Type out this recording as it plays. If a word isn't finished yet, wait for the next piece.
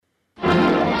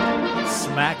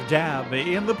Smack dab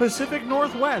in the Pacific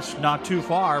Northwest, not too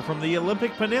far from the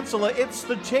Olympic Peninsula, it's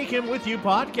the Take Him With You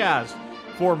podcast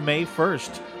for May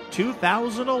 1st,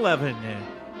 2011.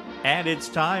 And it's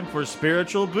time for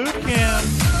Spiritual Boot Camp.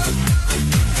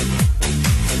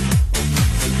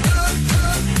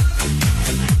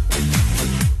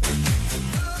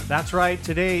 That's right,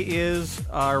 today is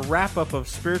our wrap-up of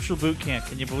Spiritual Boot Camp.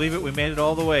 Can you believe it? We made it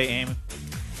all the way, Amy.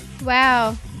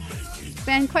 Wow. It's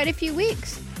been quite a few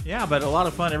weeks. Yeah, but a lot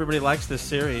of fun. Everybody likes this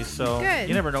series, so Good.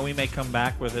 You never know. We may come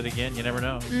back with it again. You never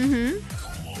know.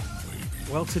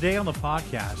 Mm-hmm. Well, today on the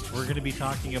podcast, we're going to be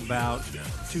talking about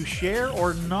to share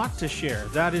or not to share.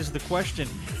 That is the question.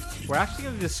 We're actually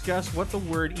going to discuss what the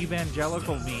word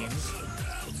evangelical means.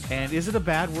 And is it a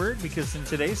bad word? Because in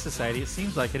today's society, it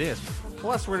seems like it is.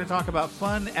 Plus, we're going to talk about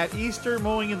fun at Easter,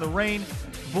 mowing in the rain,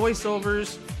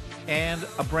 voiceovers, and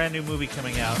a brand new movie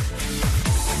coming out.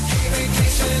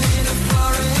 Vacation in a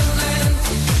foreign land.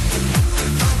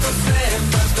 Uncle Sam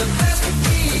was the best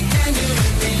weekend. You're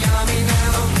in the army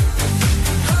now.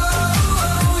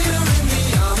 Oh, you're in the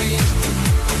army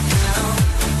now.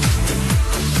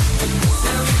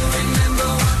 Now you remember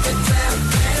what the tap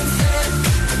man said.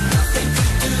 Nothing to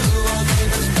do, all they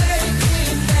was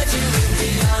thinking that you're in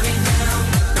the army now.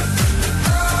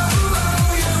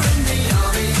 Oh, you're in the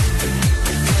army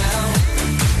now.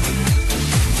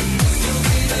 You'll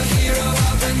be the hero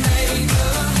of the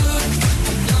neighborhood.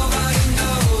 Nobody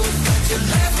knows that you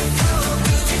left for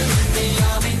good. You're in the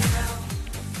army now.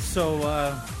 So,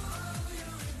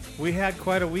 we had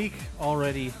quite a week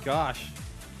already. Gosh.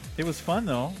 It was fun,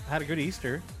 though. Had a good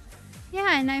Easter.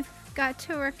 Yeah, and I've got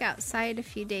to work outside a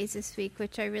few days this week,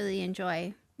 which I really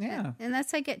enjoy. Yeah.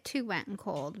 Unless I get too wet and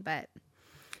cold, but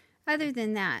other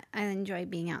than that, I enjoy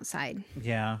being outside.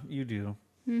 Yeah, you do.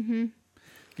 Mm-hmm.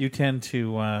 You tend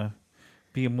to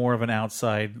be more of an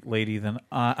outside lady than...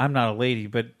 I'm not a lady,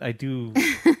 but I do...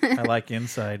 I like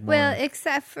inside more. Well,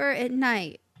 except for at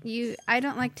night. I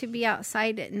don't like to be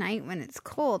outside at night when it's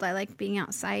cold. I like being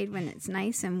outside when it's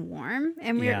nice and warm.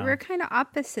 And we're kind of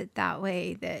opposite that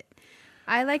way, that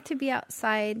I like to be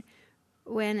outside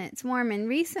when it's warm. And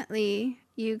recently,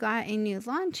 you got a new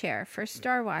lawn chair for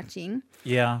star watching.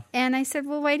 Yeah. And I said,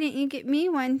 well, why didn't you get me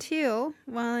one too?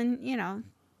 Well, and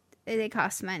they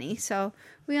cost money. So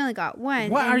we only got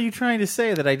one. What are you trying to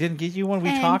say? That I didn't get you one?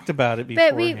 We talked about it before.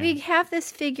 But we have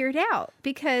this figured out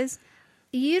because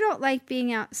you don't like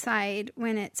being outside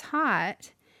when it's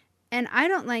hot, and I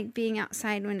don't like being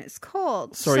outside when it's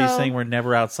cold. So are you saying we're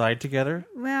never outside together?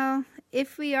 Well,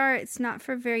 if we are, it's not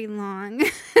for very long.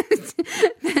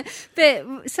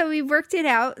 But so we worked it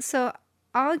out. So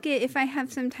I'll get, if I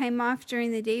have some time off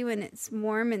during the day when it's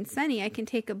warm and sunny, I can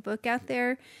take a book out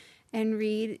there and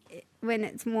read when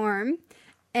it's warm.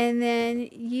 And then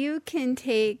you can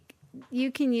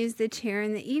use the chair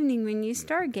in the evening when you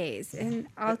stargaze, and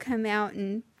I'll come out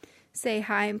and say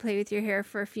hi and play with your hair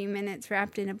for a few minutes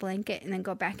wrapped in a blanket and then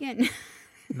go back in.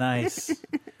 Nice.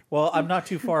 Well, I'm not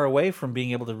too far away from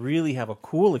being able to really have a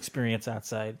cool experience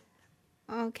outside.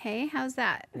 Okay, how's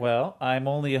that? Well, I'm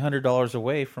only $100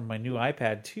 away from my new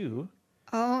iPad 2.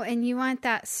 Oh, and you want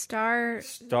that I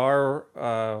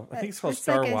think it's called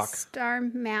Star like Walk. a star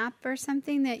map or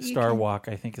something that you Star can... Walk,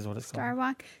 I think is what it's Star called.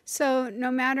 Walk. So no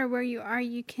matter where you are,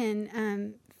 you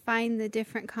can find the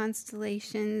different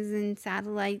constellations and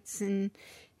satellites and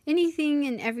anything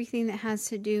and everything that has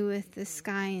to do with the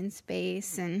sky and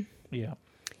space. And Yeah.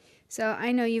 so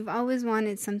I know you've always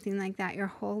wanted something like that your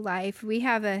whole life. We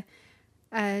have a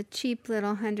cheap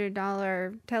little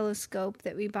 $100 telescope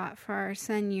that we bought for our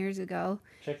son years ago.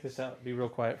 Check this out. Be real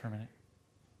quiet for a minute.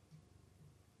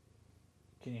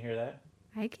 Can you hear that?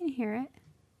 I can hear it.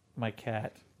 My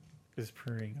cat is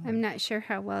purring. I'm not sure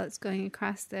how well it's going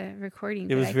across the recording. It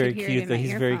but was I very could hear cute. it in my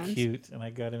He's very earphones. cute, and I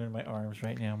got him in my arms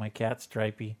right now. My cat's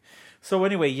Stripey. So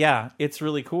anyway, yeah, it's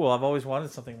really cool. I've always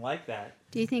wanted something like that.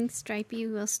 Do you think Stripey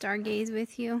will stargaze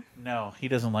with you? No, he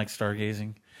doesn't like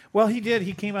stargazing. Well, he did.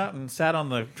 He came out and sat on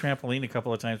the trampoline a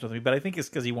couple of times with me, but I think it's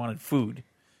because he wanted food.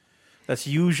 That's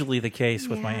usually the case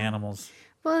with my Yeah. animals.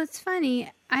 Well, it's funny.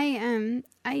 I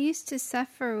used to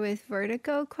suffer with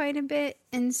vertigo quite a bit,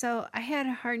 and so I had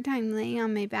a hard time laying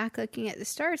on my back looking at the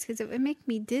stars because it would make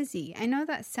me dizzy. I know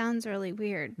that sounds really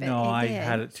weird, but No, it I did.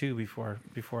 had it too before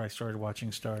I started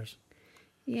watching stars.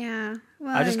 Yeah.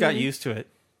 Well, I just got then- used to it.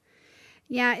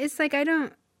 Yeah, it's like I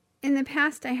don't. In the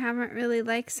past, I haven't really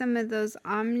liked some of those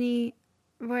omni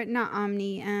what? Not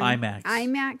Omni. IMAX.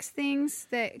 IMAX things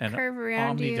that And curve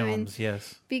around you, and Omnidomes,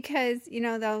 yes. because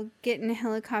they'll get in a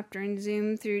helicopter and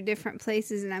zoom through different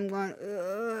places, and I'm going,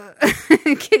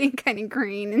 ugh, getting kind of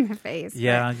green in the face.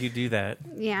 Yeah, you do that.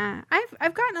 But yeah,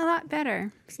 I've gotten a lot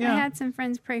better. Yeah. I had some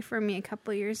friends pray for me a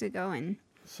couple years ago, and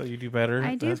So you do better?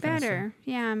 I do That's gonna better.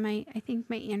 Yeah, I think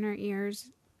my inner ear's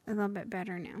a little bit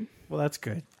better now. Well, that's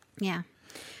good. Yeah.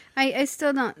 I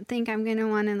still don't think I'm going to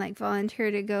want to like volunteer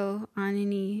to go on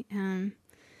any,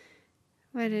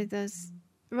 what are those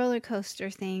roller coaster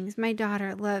things? My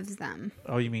daughter loves them.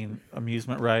 Oh, you mean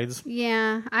amusement rides?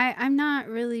 Yeah, I'm not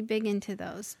really big into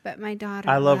those, but my daughter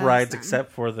I love loves rides them.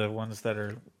 except for the ones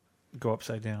that go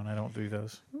upside down. I don't do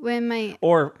those. When my,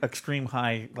 Or extreme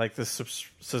high, like this,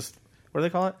 what do they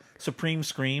call it? Supreme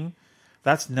Scream.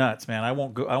 That's nuts, man. I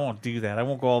won't do that. I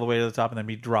won't go all the way to the top and then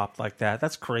be dropped like that.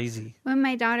 That's crazy. when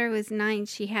my daughter was 9,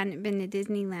 she hadn't been to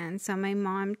Disneyland, so my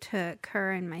mom took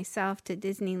her and myself to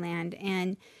Disneyland,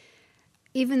 and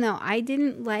even though I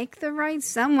didn't like the ride,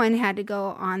 someone had to go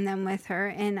on them with her,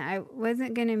 and I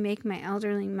wasn't going to make my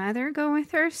elderly mother go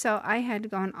with her, so I had to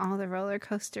go on all the roller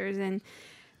coasters. And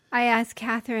I asked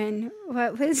Catherine,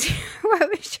 what was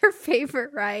your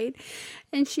favorite ride?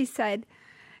 And she said,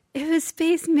 it was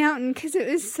Space Mountain, because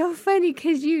it was so funny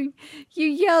because you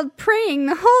yelled praying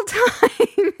the whole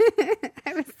time.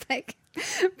 I was like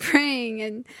praying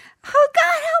and, oh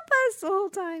God, help us the whole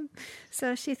time.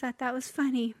 So she thought that was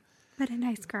funny. What a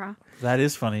nice girl. That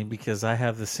is funny because I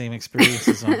have the same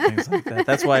experiences on things like that.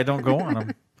 That's why I don't go on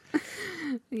them.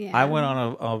 Yeah. I went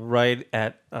on a ride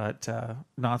at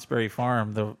Knott's Berry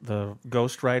Farm, the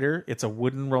Ghost Rider. It's a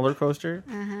wooden roller coaster.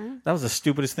 Uh-huh. That was the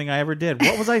stupidest thing I ever did.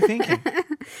 What was I thinking?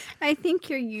 I think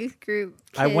your youth group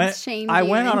kids I went shamed on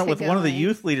you it into with one of the going.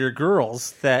 youth leader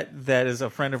girls that is a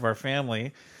friend of our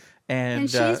family, And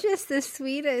she's just the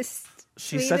sweetest.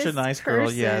 she's such a sweetest nice girl.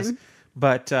 person. Yes,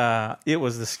 but it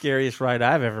was the scariest ride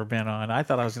I've ever been on. I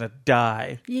thought I was going to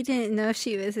die. You didn't know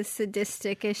she was as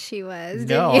sadistic as she was,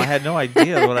 No, did you? I had no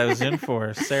idea what I was in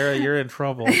for. Sarah, you're in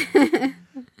trouble.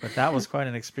 But that was quite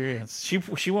an experience.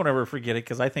 She won't ever forget it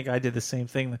because I think I did the same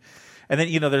thing. And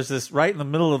then, there's this right in the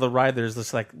middle of the ride, there's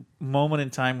this like moment in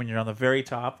time when you're on the very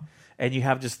top and you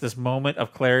have just this moment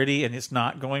of clarity and it's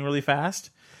not going really fast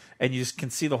and you just can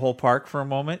see the whole park for a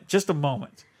moment, just a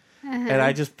moment. And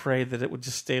I just prayed that it would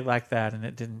just stay like that, and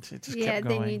it didn't. It just kept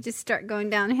going. Then you just start going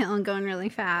downhill and going really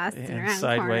fast and around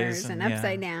sideways corners and and,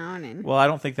 upside down. And Well, I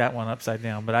don't think that one upside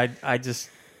down, but I just,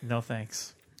 no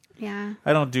thanks. yeah,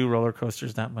 I don't do roller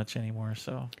coasters that much anymore,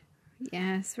 so.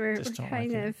 yes, we're Just don't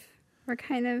kind like it. of we're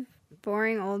kind of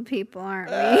boring old people,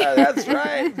 aren't we? That's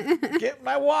right. Get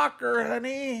my walker,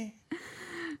 honey.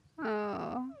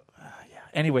 Oh,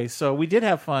 Anyway, so we did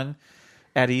have fun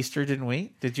at Easter, didn't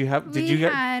we? Did you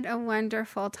had a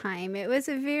wonderful time. It was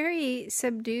a very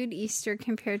subdued Easter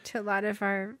compared to a lot of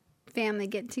our family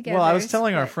get-togethers. Well, I was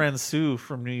telling our but- friend Sue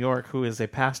from New York, who is a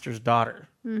pastor's daughter,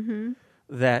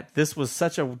 that this was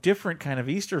such a different kind of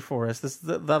Easter for us.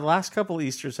 The last couple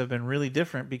Easters have been really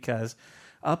different because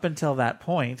up until that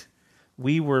point,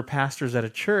 we were pastors at a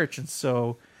church, and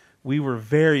so we were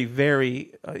very,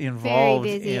 very involved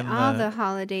very busy. in All the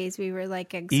holidays we were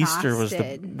like exhausted. Easter was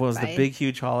the big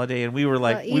huge holiday, and we were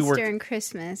like Easter we worked and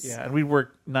Christmas. Yeah, and we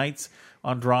worked nights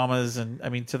on dramas, and I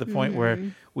mean to the point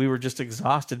where we were just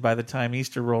exhausted by the time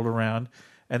Easter rolled around,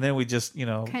 and then we just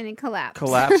kind of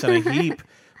collapse in a heap.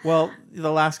 Well,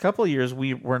 the last couple of years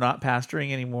we were not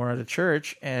pastoring anymore at a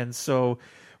church, and so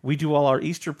we do all our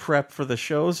Easter prep for the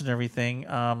shows and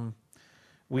everything.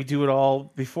 We do it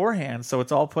all beforehand, so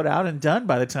it's all put out and done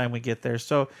by the time we get there.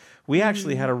 So we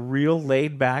actually had a real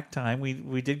laid back time.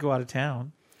 We did go out of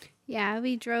town. Yeah,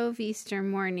 we drove Easter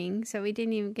morning, so we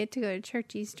didn't even get to go to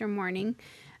church Easter morning.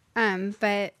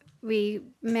 But we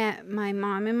met my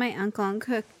mom and my uncle and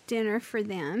cooked dinner for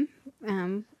them.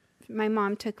 My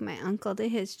mom took my uncle to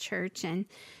his church, and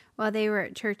while they were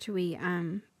at church, we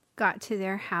got to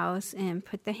their house and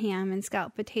put the ham and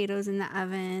scalloped potatoes in the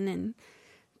oven and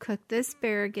cooked the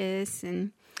asparagus.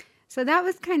 And so that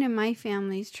was kind of my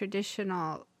family's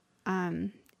traditional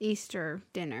Easter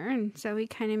dinner, and so we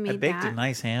kind of made I baked that. a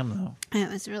nice ham though. It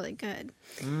was really good.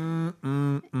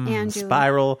 Angela,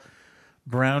 Spiral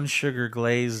brown sugar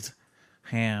glazed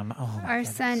ham. Oh, my our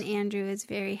goodness. son Andrew is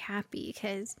very happy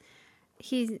because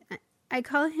I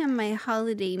call him my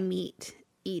holiday meat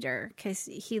eater because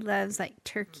he loves like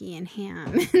turkey and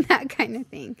ham and that kind of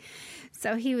thing.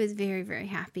 So he was very, very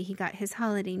happy. He got his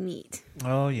holiday meat.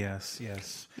 Oh yes.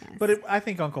 Yes. But I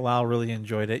think Uncle Al really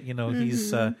enjoyed it.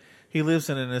 He lives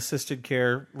in an assisted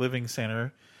care living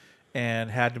center,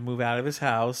 and had to move out of his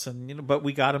house, and but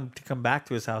we got him to come back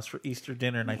to his house for Easter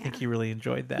dinner, and I think he really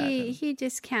enjoyed that. He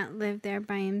just can't live there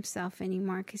by himself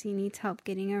anymore because he needs help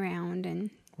getting around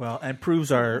and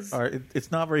proves our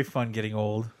it's not very fun getting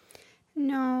old.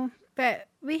 No, but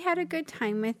we had a good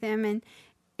time with him, and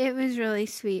it was really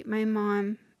sweet. My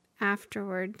mom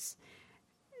afterwards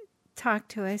talked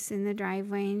to us in the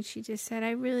driveway, and she just said,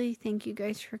 I really thank you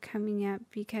guys for coming up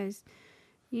because,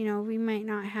 we might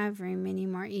not have very many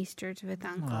more Easters with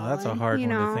Uncle. Oh, that's a hard one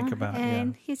to think about.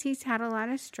 And he's had a lot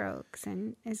of strokes.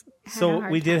 And so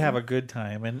we did have a good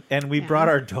time, and we brought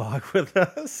our dog with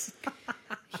us.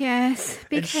 Yes,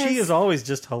 because and she is always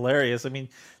just hilarious. I mean,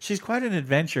 she's quite an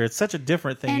adventure. It's such a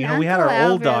different thing. And we had our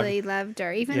old dog. Really loved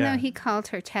her, even though he called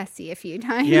her Tessie a few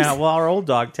times. Yeah, well, our old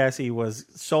dog Tessie was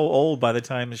so old by the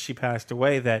time that she passed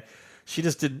away that she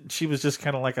just didn't. She was just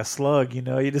kind of like a slug, You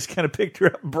just kind of picked her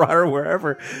up and brought her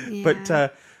wherever. Yeah.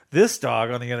 But this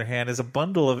dog, on the other hand, is a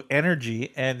bundle of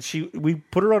energy, and we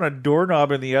put her on a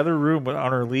doorknob in the other room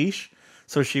on her leash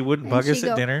so she wouldn't bug us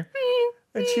at dinner,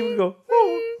 and she would go.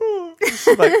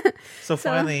 So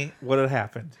finally, what had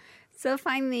happened? So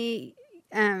finally,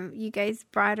 you guys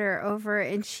brought her over,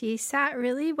 and she sat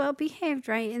really well behaved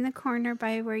right in the corner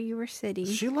by where you were sitting.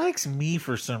 She likes me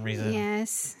for some reason.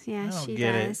 Yes, she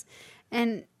get does.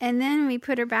 And then we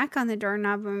put her back on the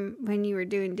doorknob when you were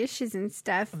doing dishes and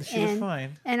stuff. She was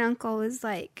fine. And Uncle was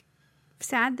like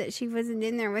sad that she wasn't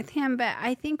in there with him, but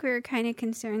I think we were kind of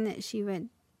concerned that she would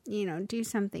do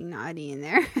something naughty in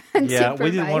there. Yeah,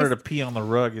 we didn't want her to pee on the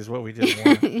rug is what we didn't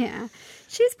want. Yeah.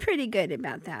 She's pretty good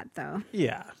about that, though.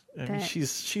 Yeah. I mean,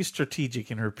 she's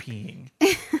strategic in her peeing.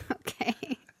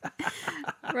 Okay.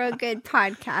 Real good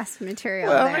podcast material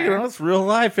well, there. It's real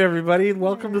life, everybody.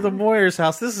 Welcome to the Moyers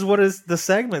house. This is what the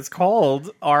segment's called,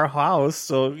 Our House.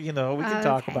 So, we can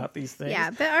talk about these things.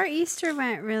 Yeah, but our Easter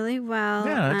went really well.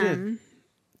 Yeah, it did.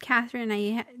 Catherine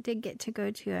and I did get to go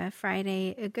to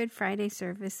a Good Friday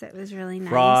service that was really nice.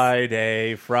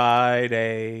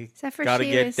 Friday. Except for Gotta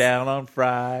get down on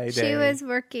Friday. She was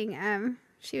working in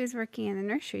the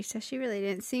nursery, so she really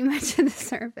didn't see much of the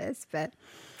service, but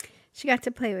she got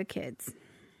to play with kids.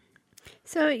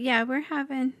 So yeah,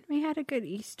 we had a good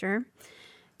Easter,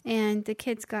 and the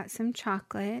kids got some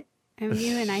chocolate. And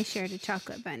you and I shared a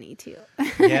chocolate bunny too.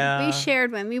 Yeah. We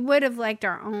shared one. We would have liked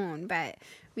our own, but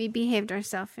we behaved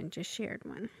ourselves and just shared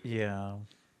one. Yeah.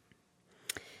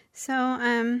 So,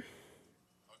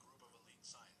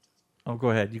 oh, go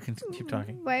ahead. You can keep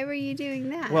talking. Why were you doing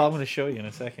that? Well, I'm going to show you in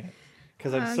a second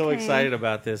because I'm so excited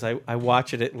about this. I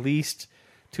watch it at least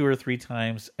 2 or 3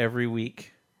 times every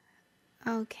week.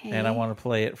 Okay. And I want to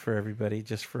play it for everybody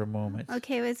just for a moment.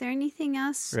 Okay. Was there anything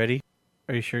else? Ready?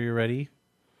 Are you sure you're ready?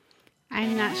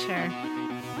 I'm not sure.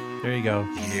 There you go.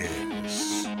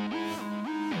 Yes.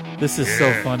 This is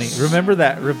so funny. Remember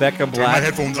that Rebecca Turn my Black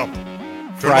headphones up.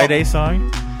 Friday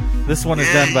song? This one is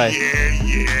done by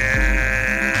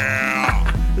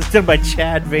it's done by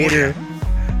Chad Vader.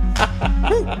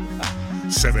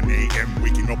 7 a.m.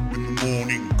 waking up in the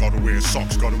morning. Gotta wear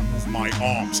socks, gotta move my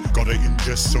arms. Gotta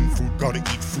ingest some food, gotta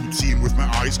eat food seen with my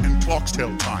eyes, and clocks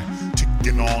tell time.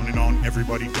 Ticking on and on,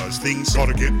 everybody does things.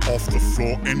 Gotta get off the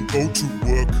floor and go to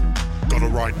work. Gotta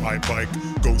ride my bike,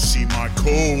 go see my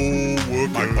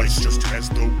co-worker. My bike just has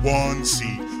the one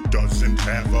seat, doesn't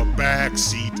have a back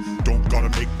seat. Don't gotta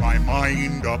make my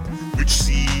mind up, which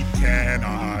seat can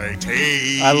I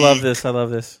take? I love this.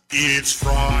 It's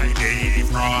Friday,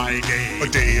 a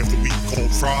day of the week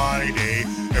called Friday.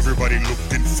 Everybody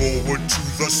looking forward to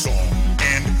the song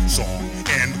and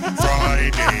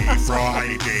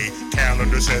Friday.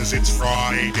 Calendar says it's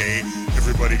Friday.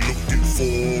 Everybody looking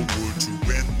forward to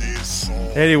when this song.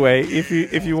 Anyway, if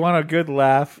you want a good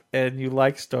laugh and you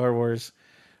like Star Wars,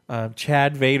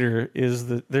 Chad Vader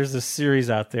there's a series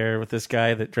out there with this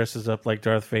guy that dresses up like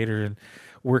Darth Vader and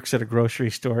works at a grocery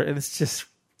store, and it's just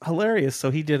hilarious.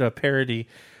 So he did a parody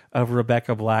of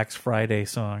Rebecca Black's Friday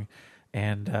song,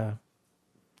 and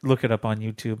look it up on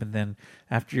YouTube. And then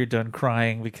after you're done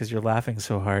crying because you're laughing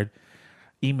so hard,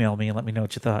 email me and let me know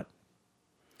what you thought.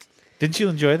 Didn't you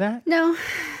enjoy that? No,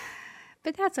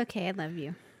 but that's okay. I love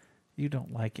you. You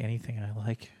don't like anything I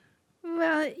like.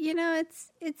 Well,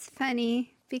 it's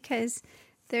funny because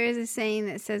there is a saying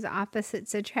that says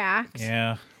opposites attract.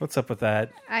 Yeah. What's up with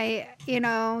that?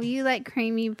 You like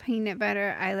creamy peanut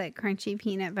butter. I like crunchy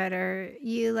peanut butter.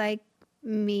 You like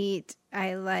meat.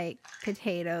 I like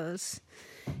potatoes.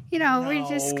 We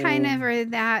just kind of are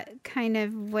that kind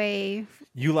of way.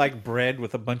 You like bread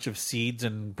with a bunch of seeds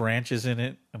and branches in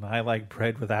it, and I like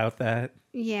bread without that.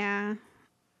 Yeah.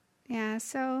 Yeah,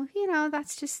 so,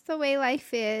 that's just the way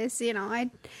life is.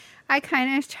 I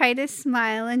kind of try to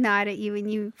smile and nod at you when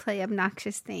you play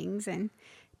obnoxious things and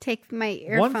take my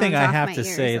earphones One thing I off have my to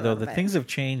ears say, a though, little the bit. things have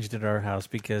changed at our house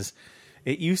because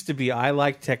it used to be I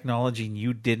liked technology and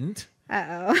you didn't.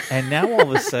 Uh-oh. And now all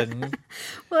of a sudden,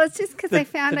 Well, it's just because I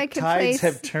found the I could play tides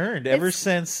have turned ever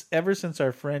it's- since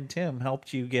our friend Tim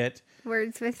helped you get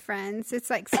Words with Friends. It's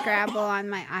like Scrabble on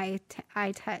my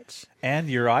iTouch. and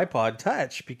your iPod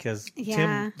Touch because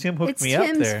Yeah. Tim hooked it's me up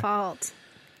Tim's there. fault.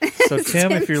 So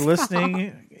Tim, if you're Tim's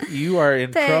listening, you are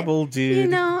in But, trouble, dude. You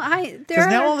know, Because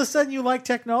now all of a sudden you like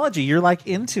technology. You're like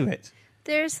into it.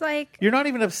 there's like You're not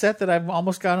even upset that I've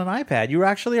almost got an iPad. You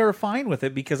actually are fine with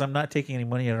it because I'm not taking any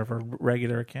money out of a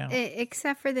regular account.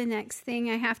 except for the next thing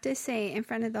I have to say in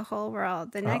front of the whole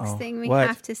world. The next Uh-oh. thing we What?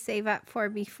 have to save up for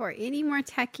before any more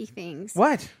techie things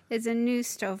What? is a new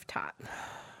stovetop.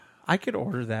 I could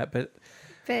order that, but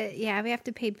But yeah, we have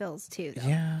to pay bills too. Though.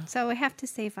 Yeah. So we have to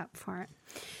save up for it.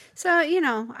 So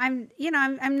I'm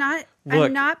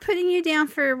Look. not putting you down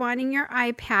for wanting your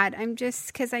iPad. I'm just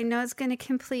because I know it's going to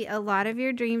complete a lot of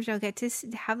your dreams. You'll get to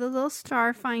have the little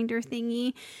star finder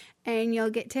thingy, and you'll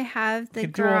get to have the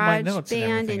can do all my garage notes and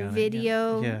band everything and on it, yeah.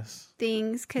 video Yes.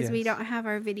 things because we Yes. don't have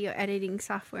our video editing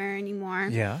software anymore.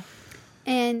 Yeah.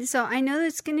 And so I know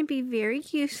that's going to be very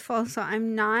useful. So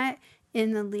I'm not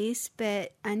in the least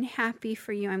bit unhappy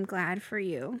for you. I'm glad for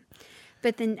you.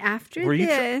 But then after Were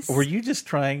this, you just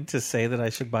trying to say that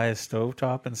I should buy a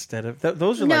stovetop instead of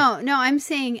those are no, I'm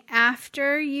saying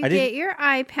after you I get didn't- your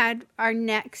iPad, our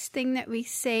next thing that we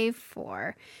save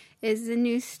for is the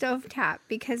new stovetop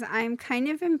because I'm kind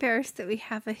of embarrassed that we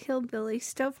have a hillbilly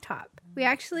stovetop. We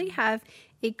actually have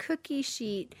a cookie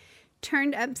sheet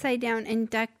turned upside down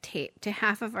and duct taped to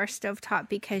half of our stovetop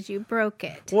because you broke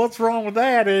it. What's wrong with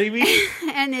that, Amy?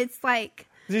 And it's like,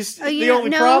 Just, Oh, you the don't only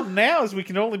know? problem now is we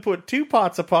can only put 2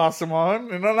 pots of possum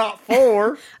on and not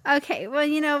 4. okay,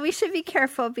 well, we should be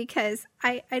careful because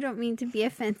I don't mean to be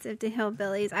offensive to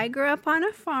hillbillies. I grew up on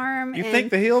a farm. You and think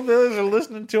the hillbillies are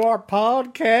listening to our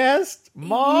podcast,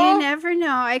 Ma? You never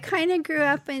know. I kind of grew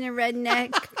up in a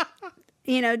redneck,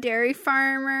 dairy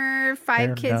farmer, 5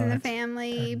 They're kids in the not.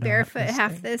 family, They're not barefoot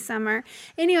half listening. the summer.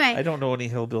 Anyway, I don't know any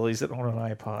hillbillies that own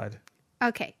an iPod.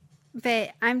 okay.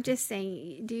 But I'm just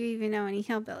saying, do you even know any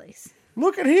hillbillies?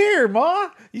 Look at here, Ma.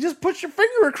 You just put your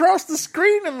finger across the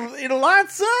screen and it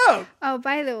lights up. Oh,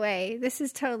 by the way, this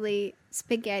is totally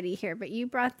spaghetti here, but you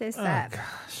brought this up.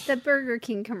 The Burger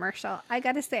King commercial. I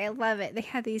got to say, I love it. They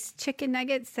have these chicken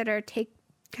nuggets that are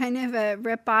kind of a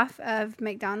ripoff of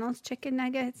McDonald's chicken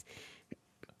nuggets.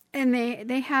 And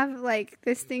they have like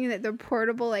this thing that they're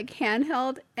portable, like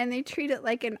handheld, and they treat it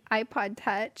like an iPod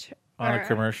Touch. On or- a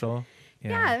commercial.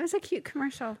 Yeah, it was a cute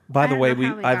commercial. By I the don't way, know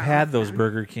how we I've got had with those them.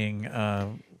 Burger King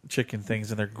chicken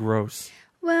things and they're gross.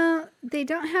 Well, they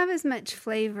don't have as much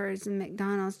flavor as the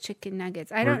McDonald's chicken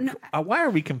nuggets. I don't know. Why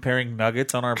are we comparing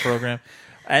nuggets on our program?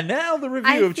 And now the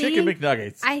review of Chicken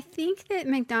McNuggets. I think that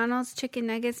McDonald's chicken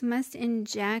nuggets must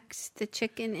inject the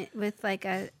chicken with like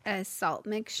a salt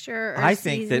mixture. Or I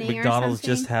think that seasoning or McDonald's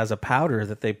something just has a powder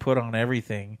that they put on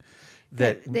everything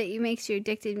that you makes you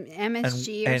addicted,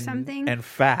 MSG or something. and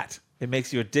fat. It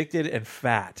makes you addicted and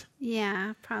fat.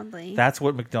 Yeah, probably. That's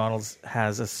what McDonald's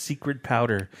has, a secret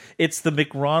powder. It's the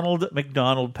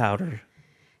McDonald powder.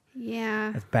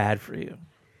 Yeah, It's bad for you.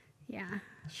 yeah.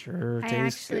 Sure I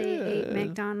tastes actually good. ate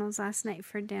McDonald's last night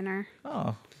for dinner.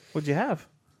 Oh, what'd you have?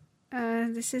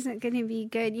 This isn't going to be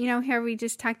good. Here we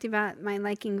just talked about my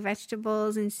liking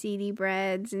vegetables and seedy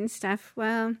breads and stuff.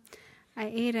 Well, I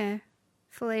ate a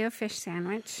Filet-O-Fish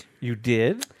sandwich You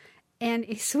did? and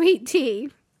a sweet tea.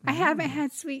 I haven't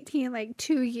had sweet tea in like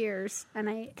 2 years, and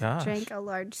I Gosh. drank a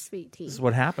large sweet tea. This is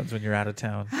what happens when you're out of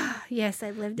town. Yes,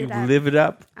 I lived You it up. live it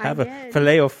up. I Have a did.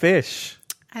 Filet-O-Fish.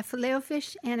 A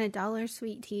Filet-O-Fish and $1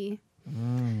 sweet tea.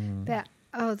 But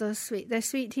the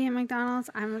sweet tea at McDonald's,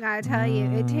 I'm gotta tell you,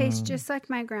 it tastes just like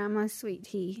my grandma's sweet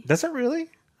tea. Does it really?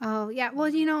 Oh yeah, well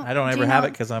I don't ever have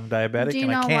it because I'm diabetic do you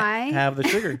and I know can't why? have the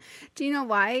sugar. Do you know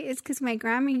why? It's because my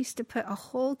grandma used to put a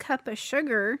whole cup of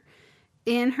sugar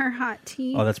in her hot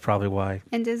tea Oh, that's probably why.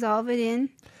 and dissolve it in.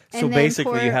 So and then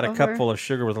basically, pour you it had a cup over. full of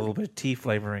sugar with a little bit of tea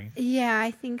flavoring. Yeah,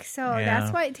 I think so. Yeah.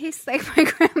 That's why it tastes like my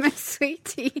grandma's sweet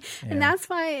tea. Yeah. And that's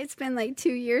why it's been like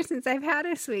 2 years since I've had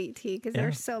a sweet tea because Yeah.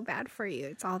 they're so bad for you.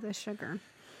 It's all the sugar.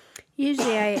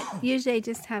 Usually I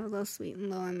just have a little sweet and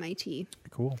low in my tea.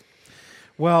 Cool.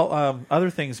 Well, other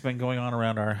things been going on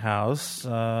around our house.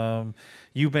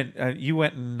 You went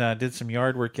and did some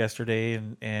yard work yesterday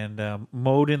and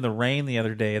mowed in the rain the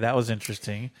other day. That was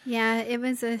interesting. Yeah, it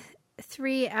was a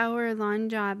 3-hour lawn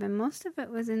job, and most of it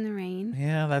was in the rain.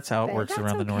 Yeah, that's how it But works that's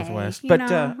around the okay. Northwest. You But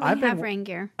know, we I've have been rain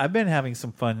gear. I've been having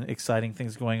some fun, exciting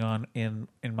things going on in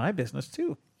my business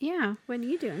too. Yeah, what are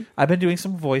you doing? I've been doing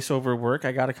some voiceover work.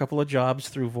 I got a couple of jobs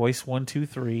through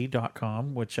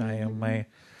voice123.com, which I am I'm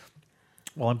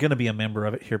going to be a member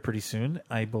of it here pretty soon,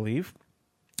 I believe.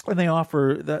 And they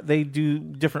offer that they do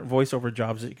different voiceover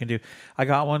jobs that you can do. I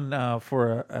got one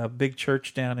for a big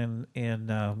church down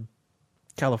in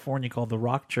California called the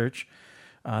Rock Church.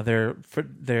 Their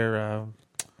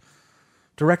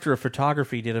director of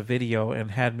photography did a video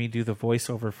and had me do the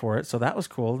voiceover for it, so that was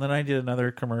cool. And then I did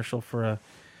another commercial for a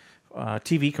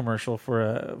TV commercial for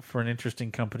an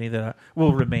interesting company that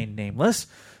will remain nameless.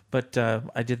 But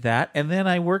I did that, and then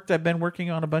I've been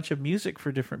working on a bunch of music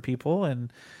for different people,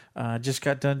 and just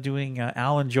got done doing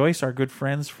Al and Joyce, our good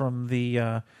friends from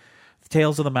the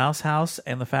Tales of the Mouse House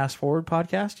and the Fast Forward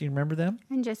podcast. Do you remember them?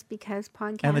 And Just Because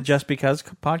podcast. And the Just Because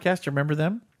podcast. Do you remember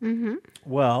them? Mm-hmm.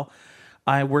 Well,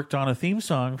 I worked on a theme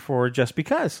song for Just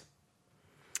Because.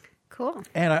 Cool.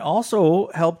 And I also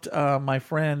helped my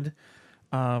friend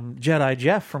Jedi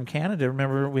Jeff from Canada.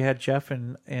 Remember we had Jeff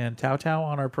and Tao Tao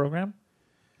on our program?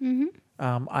 Mm-hmm.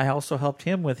 I also helped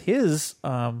him with his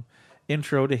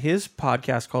intro to his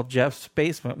podcast called Jeff's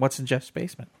Basement. What's in Jeff's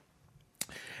Basement?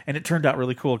 And it turned out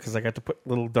really cool because I got to put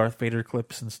little Darth Vader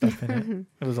clips and stuff in it.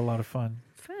 It was a lot of fun.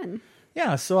 Fun.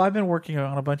 Yeah, so I've been working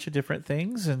on a bunch of different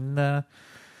things and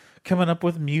coming up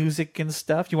with music and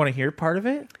stuff. You want to hear part of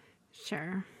it?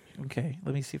 Sure. Okay,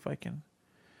 let me see if I can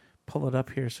pull it up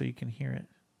here so you can hear it.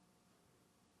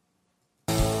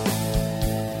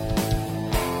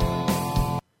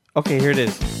 Okay, here it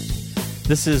is.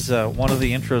 This is one of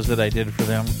the intros that I did for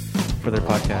them for their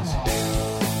podcast.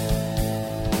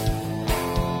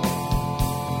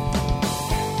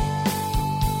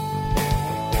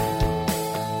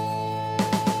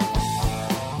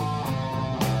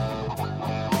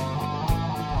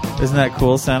 Isn't that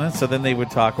cool sounding? So then they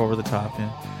would talk over the top in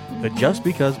the Just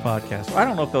Because podcast. I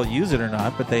don't know if they'll use it or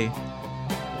not, but they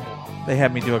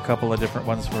had me do a couple of different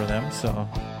ones for them, so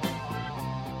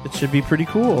it should be pretty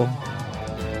cool.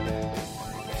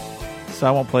 So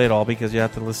I won't play it all because you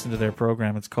have to listen to their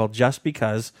program. It's called Just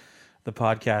Because, the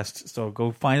podcast. So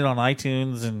go find it on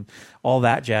iTunes and all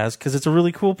that jazz because it's a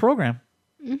really cool program.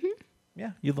 Mm-hmm.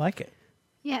 Yeah, you'd like it.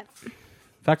 Yeah. In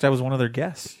fact, I was one of their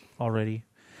guests already.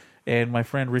 And my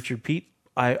friend Richard Pete,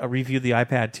 I reviewed the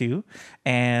iPad 2.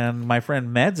 And my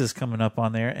friend Meds is coming up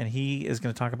on there, and he is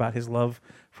going to talk about his love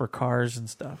for cars and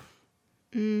stuff.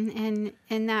 And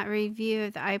that review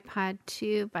of the iPod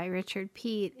 2 by Richard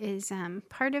Pete is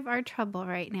part of our trouble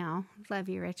right now. Love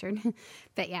you, Richard.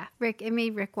 But yeah, Rick, it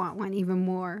made Rick want one even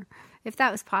more, if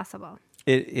that was possible.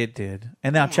 It did.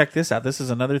 And now check this out. This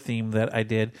is another theme that I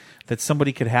did that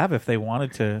somebody could have if they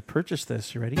wanted to purchase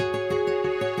this. You ready?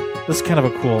 This is kind of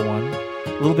a cool one.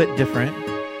 A little bit different.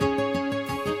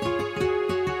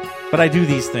 But I do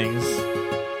these things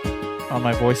on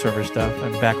my voiceover stuff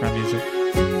and background music.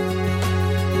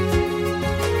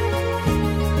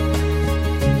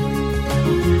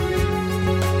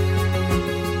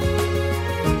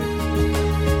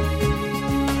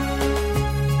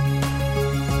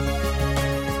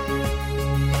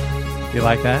 You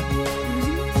like that?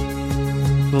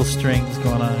 Mm-hmm. Little strings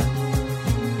going on.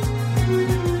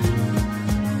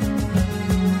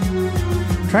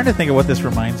 I'm trying to think of what this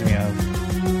reminds me of.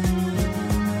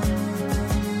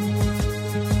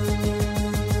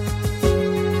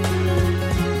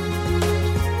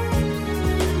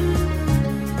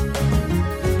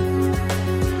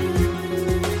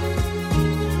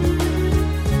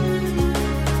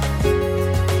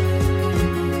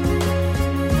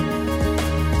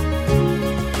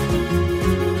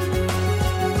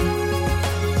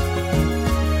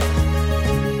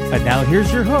 And now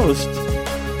here's your host,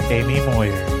 Amy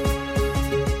Moyer.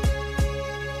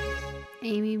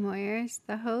 Amy Moyer's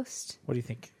the host. What do you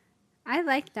think? I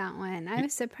like that one. I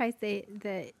was surprised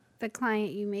the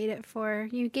client you made it for,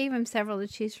 you gave them several to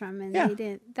choose from, and they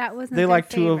didn't. That wasn't. They their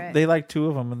like favorite. They like two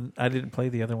of them, and I didn't play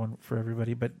the other one for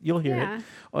everybody, but you'll hear it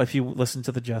if you listen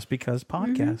to the Just Because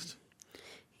podcast.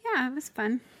 Yeah, it was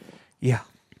fun. Yeah.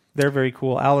 They're very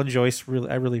cool. Al and Joyce,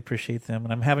 I really appreciate them.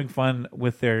 And I'm having fun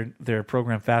with their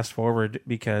program Fast Forward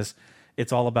because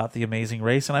it's all about The Amazing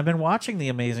Race. And I've been watching The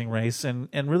Amazing Race and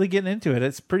really getting into it.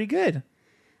 It's pretty good.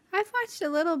 I've watched a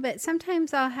little bit.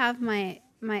 Sometimes I'll have my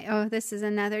this is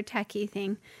another techie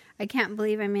thing I can't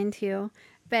believe I'm into.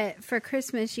 But for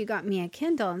Christmas, you got me a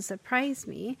Kindle and surprised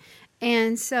me.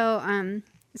 And so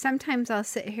sometimes I'll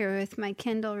sit here with my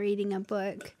Kindle reading a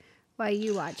book while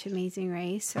you watch Amazing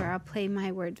Race, or I'll play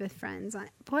My Words with Friends.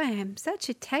 Boy, I'm such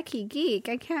a techie geek.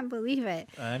 I can't believe it.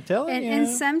 I'm telling you. And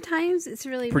sometimes it's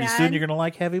really Pretty bad. soon you're going to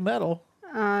like heavy metal.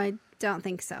 I don't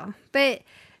think so. But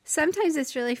sometimes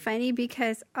it's really funny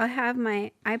because I'll have my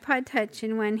iPod Touch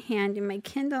in one hand and my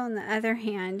Kindle in the other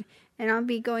hand, and I'll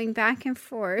be going back and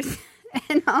forth,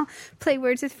 and I'll play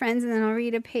Words with Friends, and then I'll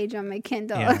read a page on my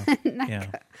Kindle. Yeah. And Yeah.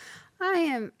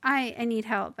 I need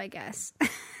help, I guess.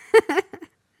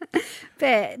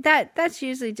 But that's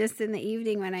usually just in the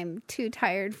evening when I'm too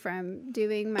tired from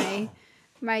doing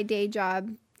my day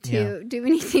job to do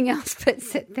anything else but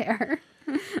sit there.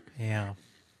 Yeah.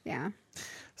 Yeah.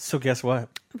 So guess what?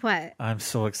 What? I'm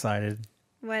so excited.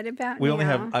 What about We only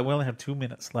now? have 2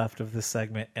 minutes left of this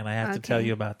segment, and I have to tell Okay.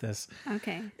 you about this.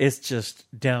 Okay. It's just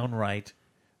downright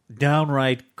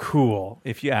cool,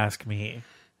 if you ask me.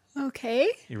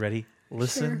 Okay. You ready?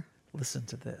 Listen. Sure. Listen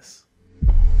to this.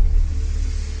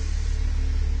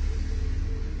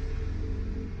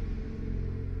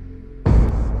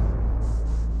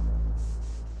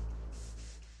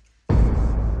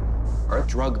 Our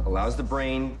drug allows the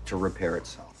brain to repair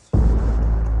itself.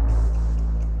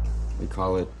 We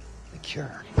call it the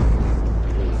cure.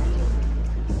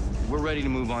 We're ready to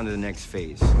move on to the next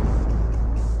phase.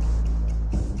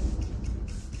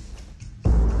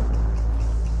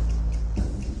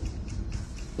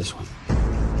 This one.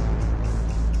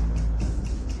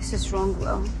 This is wrong,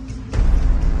 Will.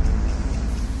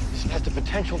 This has the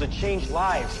potential to change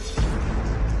lives.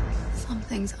 Some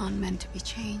things aren't meant to be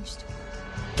changed.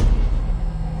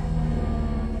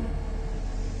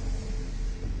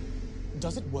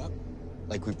 Does it work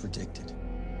like we predicted?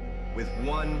 With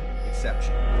one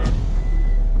exception.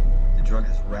 The drug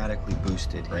has radically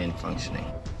boosted brain functioning.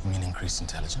 You mean increased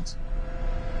intelligence?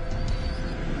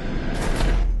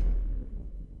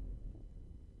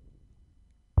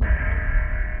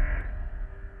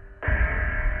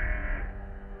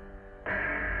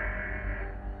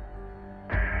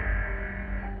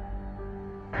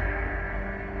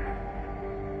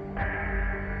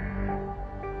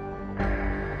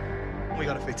 We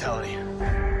got a fatality. You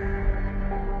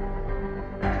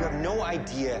have no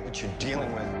idea what you're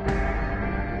dealing with.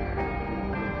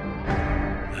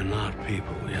 They're not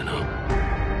people, you know.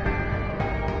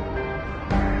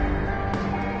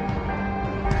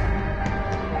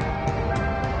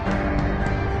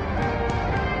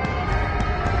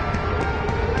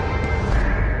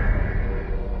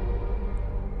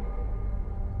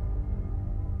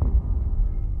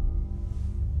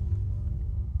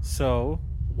 So,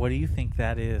 what do you think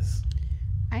that is?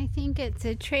 I think it's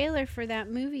a trailer for that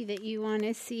movie that you want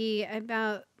to see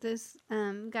about this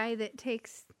guy that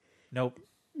takes. Nope.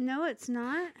 No, it's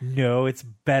not. No, it's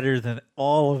better than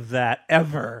all of that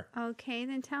ever. Okay,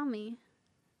 then tell me.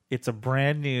 It's a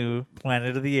brand new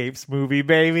Planet of the Apes movie,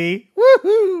 baby.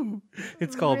 Woohoo!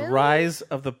 It's called Really? Rise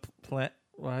of the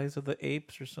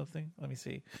Apes or something. Let me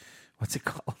see. What's it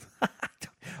called?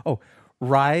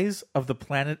 Rise of the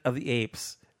Planet of the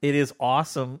Apes. It is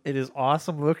awesome. It is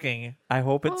awesome looking. I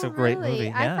hope it's Oh, a great really? movie.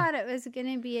 Yeah. I thought it was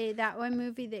going to be that one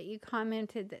movie that you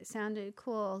commented that sounded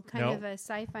cool, kind No. of a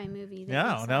sci-fi movie. That you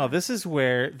No, saw. no. This is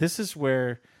where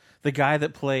the guy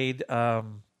that played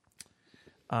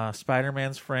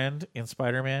Spider-Man's friend in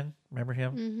Spider-Man. Remember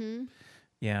him? Mm-hmm.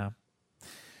 Yeah.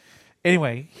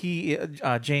 Anyway, he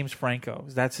James Franco.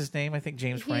 That's his name, I think.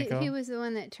 James Franco. He was the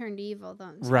one that turned evil,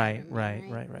 don't Right.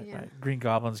 Yeah. Green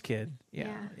Goblin's kid.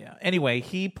 Yeah. Yeah. Anyway,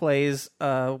 he plays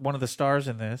one of the stars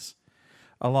in this,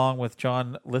 along with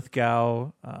John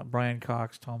Lithgow, Brian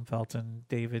Cox, Tom Felton,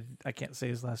 David. I can't say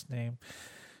his last name.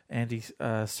 Andy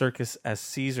Serkis as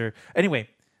Caesar. Anyway,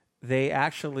 they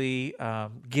actually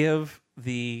give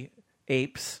the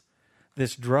apes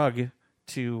this drug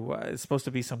to. It's supposed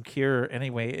to be some cure.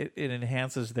 Anyway, it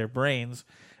enhances their brains,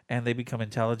 and they become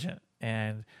intelligent.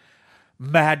 And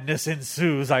madness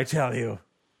ensues, I tell you.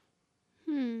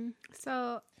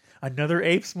 So Another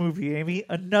Apes movie, Amy.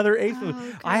 Another Apes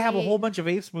movie. I have a great. whole bunch of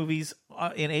Apes movies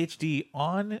in HD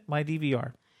on my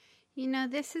DVR. you know,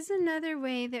 this is another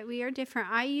way that we are different.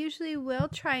 I usually will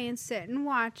try and sit and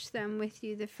watch them with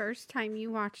you the first time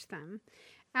you watch them.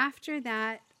 After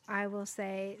that, I will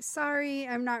say, sorry,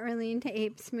 I'm not really into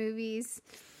apes movies.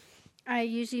 I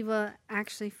usually will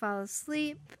actually fall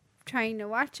asleep trying to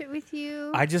watch it with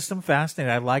you. I just am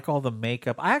fascinated. I like all the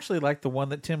makeup. I actually like the one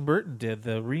that Tim Burton did,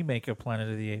 the remake of Planet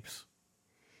of the Apes.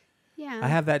 Yeah. I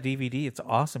have that DVD. It's an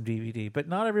awesome DVD, but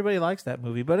not everybody likes that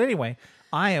movie. But anyway,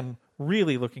 I am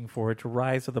really looking forward to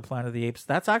Rise of the Planet of the Apes.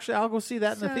 That's actually, I'll go see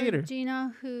that in the theater. Do you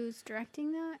know who's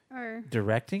directing that? Or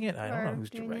Directing it? I don't or know who's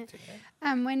doing directing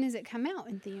it. when does it come out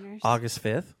in theaters? August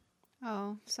 5th.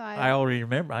 Oh, so I already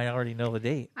remember. I already know the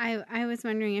date. I was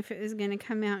wondering if it was going to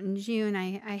come out in June.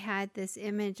 I had this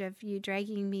image of you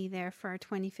dragging me there for our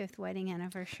 25th wedding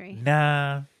anniversary.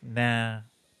 Nah.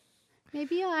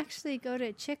 Maybe you'll actually go to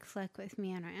a chick flick with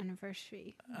me on our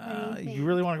anniversary. What do you think? You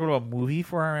really want to go to a movie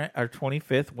for our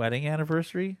 25th wedding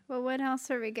anniversary? Well, what else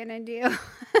are we going to do?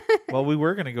 Well, we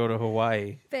were going to go to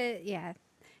Hawaii. But yeah,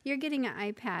 you're getting an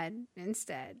iPad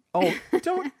instead. Oh,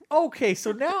 don't. Okay,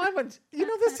 so now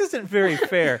this isn't very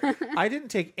fair. I didn't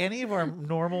take any of our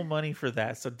normal money for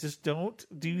that, so just don't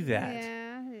do that.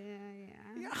 Yeah.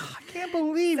 I can't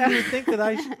believe you would think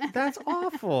that that's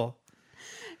awful.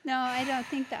 No, I don't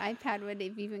think the iPad would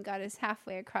have even got us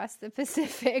halfway across the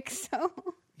Pacific, so.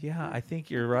 Yeah, I think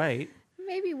you're right.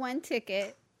 Maybe one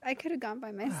ticket. I could have gone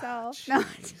by myself. No, I'm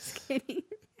just kidding.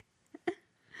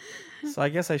 So I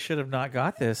guess I should have not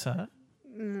got this, huh?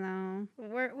 No,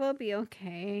 we'll be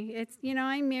okay. It's,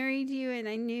 I married you and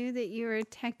I knew that you were a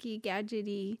techie,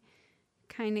 gadgety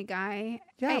kind of guy.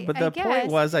 Yeah, but the point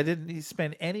was I didn't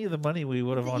spend any of the money we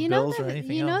would have on bills or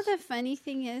anything else. You know the funny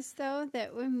thing is, though,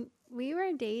 that when we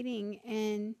were dating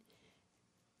and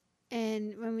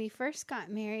when we first got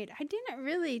married, I didn't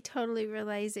really totally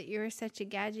realize that you were such a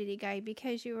gadgety guy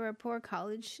because you were a poor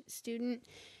college student.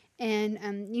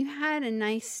 And you had a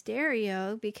nice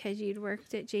stereo because you'd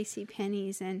worked at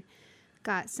JCPenney's and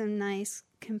got some nice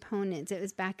components. It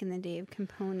was back in the day of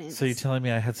components. So you're telling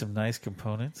me I had some nice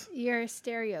components? Your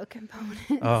stereo components.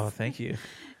 Oh, thank you.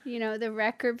 The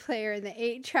record player and the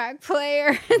 8-track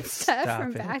player and stuff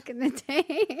from back in the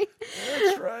day.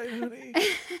 That's right, honey.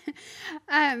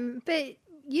 But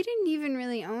you didn't even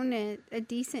really own a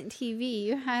decent TV.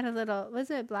 You had a little,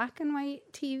 was it a black and white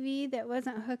TV that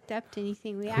wasn't hooked up to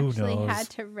anything? We actually had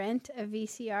to rent a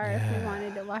VCR if we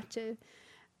wanted to watch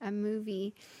a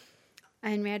movie.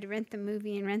 And we had to rent the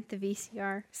movie and rent the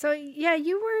VCR. So, yeah,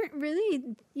 you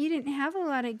didn't have a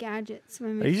lot of gadgets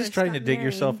when we Are you just trying to dig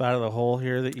yourself out of the hole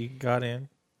here that you got in?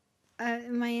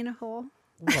 Am I in a hole?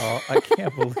 Well, I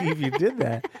can't believe you did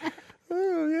that.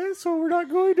 Oh, yeah, so we're not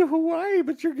going to Hawaii,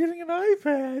 but you're getting an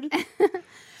iPad.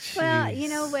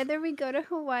 Well, whether we go to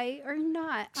Hawaii or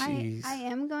not, I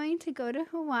am going to go to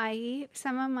Hawaii.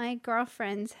 Some of my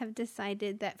girlfriends have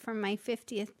decided that for my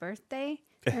 50th birthday,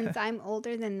 since I'm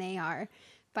older than they are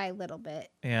by a little bit,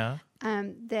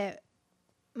 that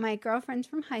my girlfriends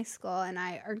from high school and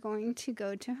I are going to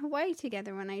go to Hawaii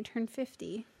together when I turn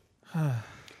 50.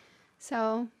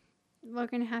 So we're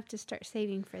going to have to start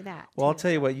saving for that. Well, I'll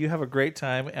tell you what, you have a great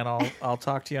time, and I'll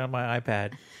talk to you on my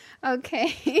iPad.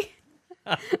 Okay.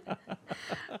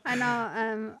 And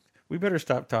I'll we better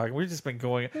stop talking. We've just been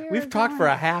going. We've talked for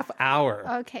a half hour.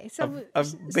 Okay, so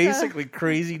of basically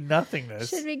crazy nothingness.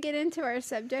 Should we get into our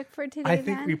subject for today? I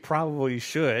think we probably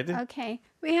should. Okay,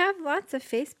 we have lots of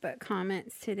Facebook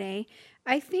comments today.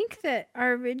 I think that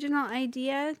our original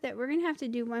idea that we're gonna have to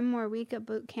do one more week of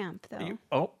boot camp, though.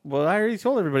 Well, I already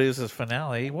told everybody this is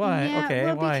finale. Why? Yeah,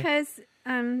 okay, why?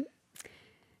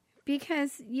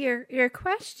 Because your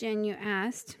question you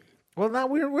asked. Well, now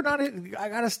we're not. I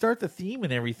got to start the theme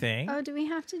and everything. Oh, do we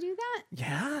have to do that?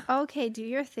 Yeah. Okay, do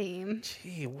your theme.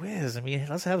 Gee whiz! I mean,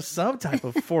 let's have some type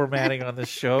of formatting on this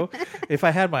show. If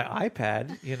I had my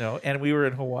iPad, and we were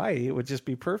in Hawaii, it would just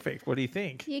be perfect. What do you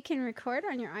think? You can record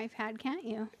on your iPad, can't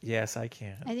you? Yes, I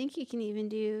can. I think you can even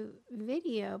do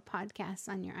video podcasts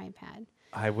on your iPad.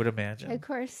 I would imagine. Of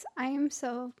course, I am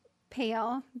so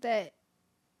pale that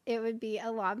it would be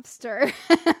a lobster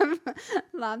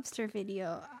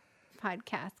video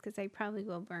podcast because I probably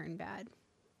will burn bad.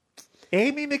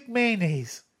 Amy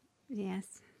McMayonnaise. Yes,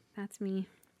 that's me.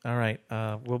 All right.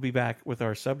 We'll be back with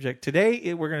our subject.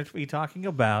 Today, we're going to be talking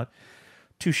about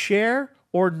to share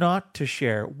or not to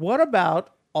share. What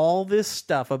about all this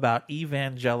stuff about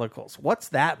evangelicals? What's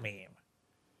that mean?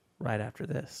 Right after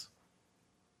this.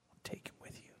 Take him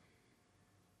with you.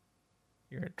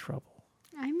 You're in trouble.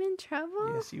 I'm in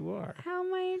trouble? Yes, you are. How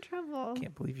am I in trouble? I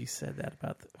can't believe you said that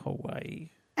about Hawaii.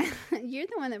 You're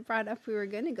the one that brought up we were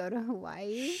going to go to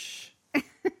Hawaii. Shh.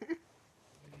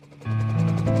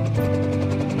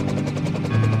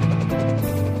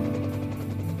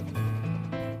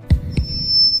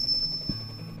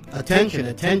 Attention,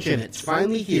 attention, it's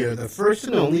finally here, the first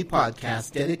and only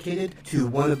podcast dedicated to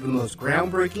one of the most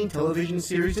groundbreaking television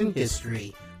series in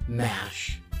history,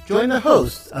 MASH. Join the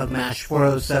hosts of MASH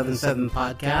 4077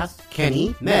 podcast,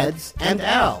 Kenny, Meds, and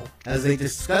Al, as they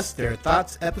discuss their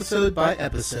thoughts episode by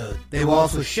episode. They will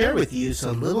also share with you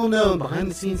some little-known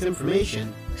behind-the-scenes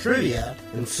information, trivia,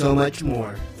 and so much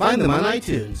more. Find them on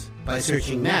iTunes by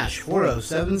searching MASH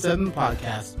 4077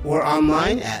 podcast or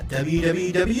online at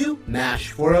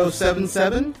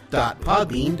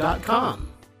www.mash4077.podbean.com.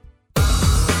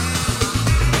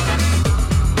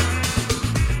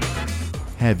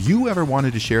 Have you ever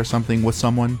wanted to share something with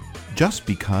someone just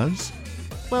because?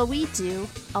 Well, we do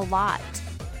a lot.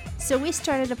 So we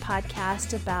started a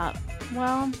podcast about,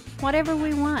 well, whatever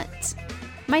we want.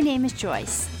 My name is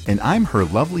Joyce. And I'm her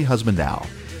lovely husband, Al.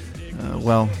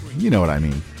 Well, you know what I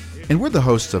mean. And we're the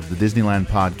hosts of the Disneyland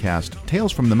podcast,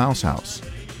 Tales from the Mouse House.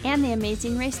 And the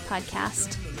Amazing Race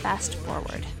podcast, Fast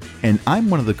Forward. And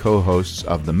I'm one of the co-hosts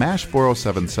of the MASH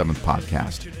 4077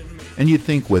 podcast. And you'd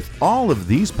think with all of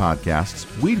these podcasts,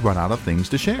 we'd run out of things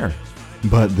to share.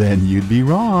 But then you'd be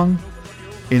wrong.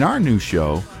 In our new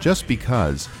show, Just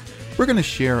Because, we're going to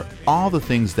share all the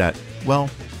things that, well,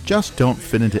 just don't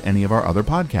fit into any of our other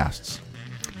podcasts.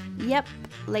 Yep,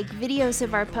 like videos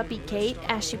of our puppy Kate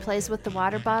as she plays with the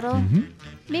water bottle.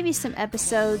 Maybe some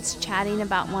episodes chatting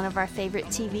about one of our favorite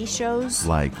TV shows.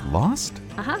 Like Lost?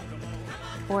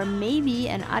 Or maybe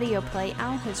an audio play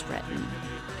Al has written.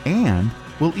 And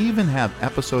we'll even have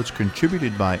episodes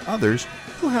contributed by others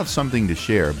who have something to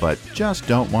share but just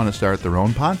don't want to start their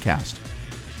own podcast.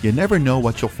 You never know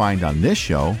what you'll find on this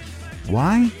show.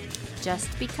 Why? Just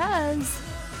because.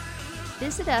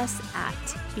 Visit us at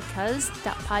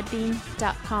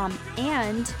because.podbean.com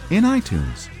and in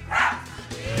iTunes.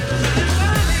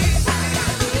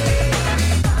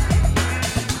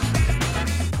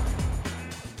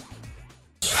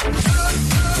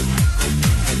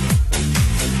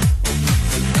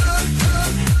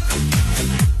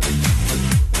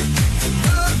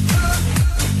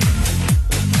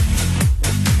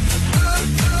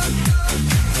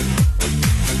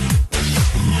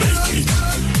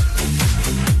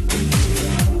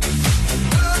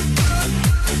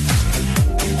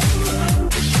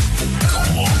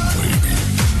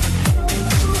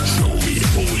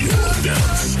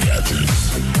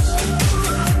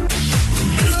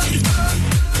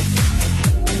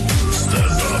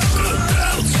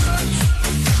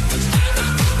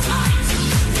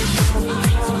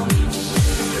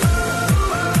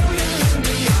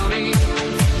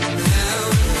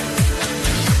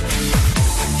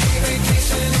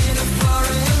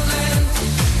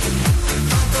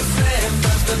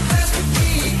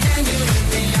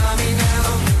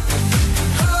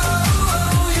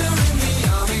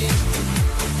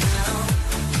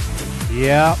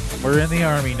 Yeah, we're in the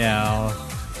Army now.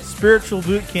 Spiritual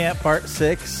Boot Camp Part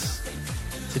 6.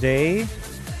 Today,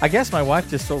 I guess my wife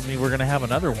just told me we're going to have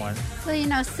another one.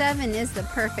 Well, 7 is the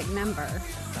perfect number.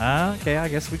 Okay, I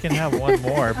guess we can have one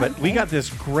more. But we got this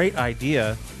great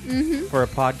idea for a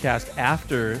podcast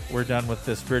after we're done with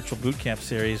the Spiritual Boot Camp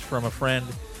series from a friend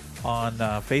on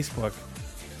Facebook.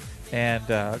 And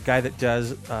a guy that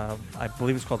does, I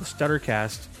believe it's called the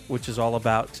Stuttercast, which is all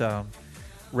about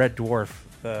Red Dwarf,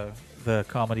 the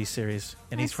comedy series,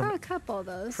 and he's saw a couple of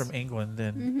those from England.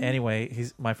 And anyway,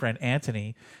 my friend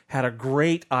Anthony had a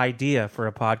great idea for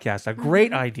a podcast, a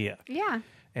great idea. Yeah,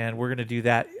 and we're going to do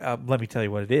that. Let me tell you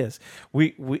what it is.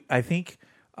 I think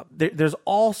there's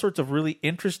all sorts of really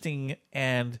interesting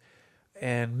and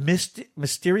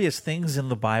mysterious things in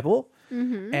the Bible.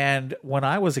 And when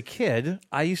I was a kid,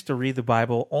 I used to read the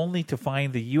Bible only to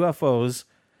find the UFOs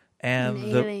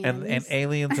and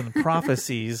aliens and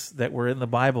prophecies that were in the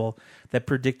Bible that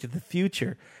predicted the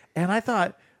future. And I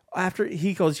thought, after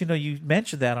he goes, you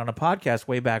mentioned that on a podcast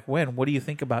way back when. What do you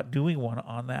think about doing one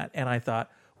on that? And I thought,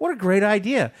 what a great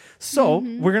idea. So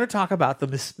we're going to talk about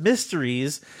the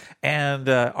mysteries and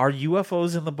our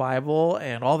UFOs in the Bible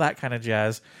and all that kind of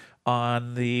jazz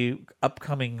on the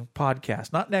upcoming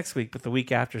podcast. Not next week, but the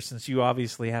week after, since you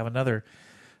obviously have another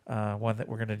one that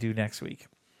we're going to do next week.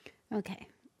 Okay.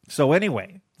 So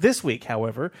anyway, this week,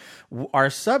 however, our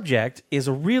subject is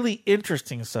a really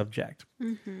interesting subject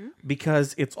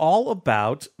because it's all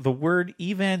about the word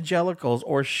evangelicals,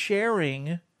 or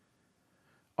sharing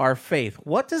our faith.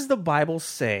 What does the Bible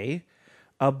say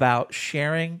about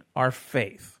sharing our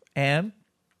faith? And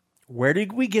where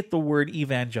did we get the word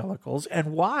evangelicals?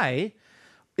 And why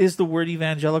is the word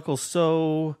evangelical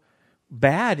so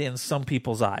bad in some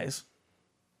people's eyes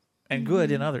and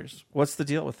good in others? What's the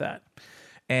deal with that?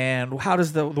 And how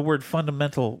does the word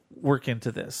fundamental work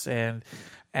into this? And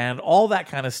all that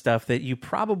kind of stuff that you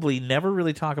probably never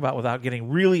really talk about without getting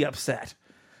really upset,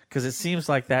 because it seems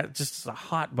like that just is a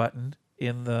hot button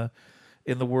in the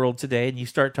world today. And you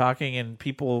start talking and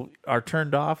people are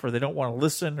turned off, or they don't want to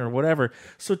listen, or whatever.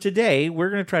 So today we're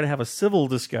going to try to have a civil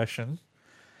discussion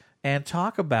and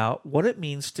talk about what it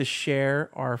means to share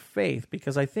our faith,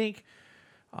 because I think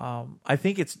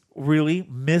it's really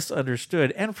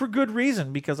misunderstood, and for good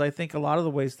reason, because I think a lot of the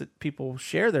ways that people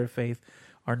share their faith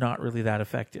are not really that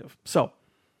effective. So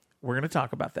we're going to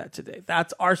talk about that today.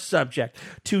 That's our subject.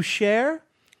 To share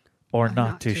or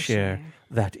not to share?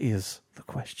 That is the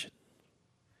question.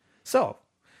 So,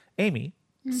 Amy,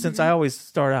 since I always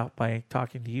start out by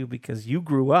talking to you because you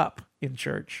grew up in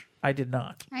church, I did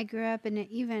not. I grew up in an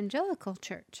evangelical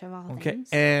church of all Okay, things.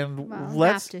 and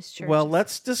Baptist church.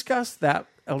 let's discuss that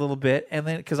a little bit, and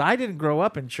then because I didn't grow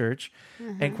up in church,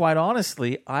 and quite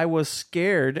honestly, I was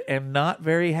scared and not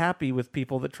very happy with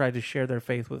people that tried to share their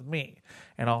faith with me,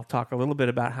 and I'll talk a little bit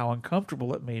about how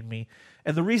uncomfortable it made me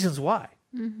and the reasons why,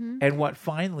 and what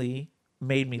finally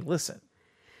made me listen.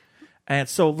 And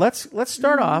so let's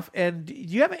start off. And do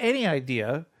you have any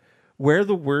idea where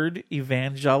the word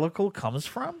evangelical comes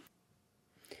from?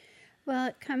 Well,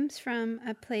 it comes from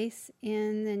a place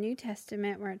in the New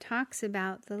Testament where it talks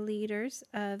about the leaders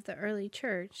of the early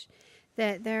church,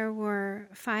 that there were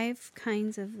 5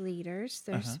 kinds of leaders.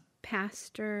 There's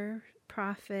pastor,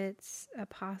 prophets,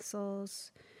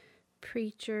 apostles,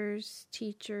 preachers,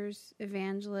 teachers,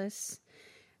 evangelists,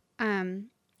 and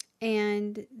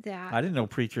that... I didn't know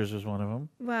preachers was one of them.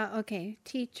 Well, okay,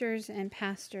 teachers and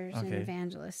pastors and Okay.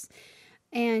 evangelists.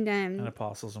 And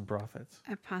Apostles and prophets.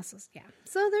 apostles, yeah.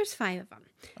 So there's 5 of them.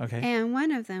 Okay. And one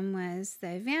of them was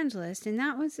the evangelist, and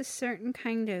that was a certain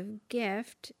kind of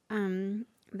gift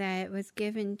that was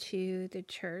given to the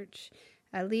church,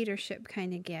 a leadership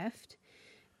kind of gift,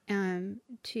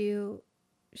 to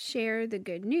share the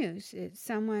good news. It's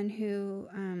someone who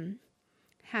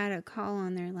had a call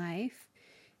on their life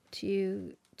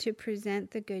to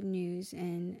present the good news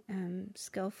and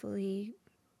skillfully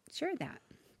share that.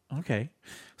 Okay.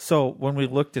 So when we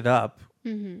looked it up,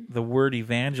 the word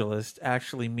evangelist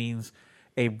actually means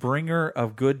a bringer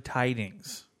of good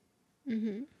tidings.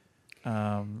 The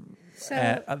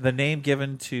name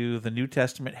given to the New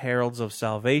Testament heralds of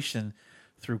salvation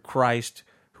through Christ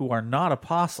who are not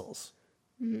apostles.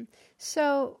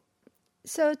 So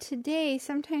today,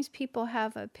 sometimes people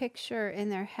have a picture in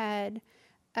their head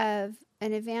of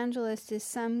an evangelist as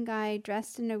some guy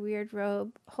dressed in a weird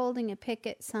robe, holding a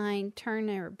picket sign, turn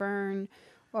or burn,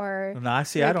 or No, I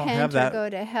see. I don't have that. or go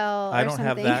to hell. I or don't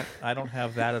something. have that. I don't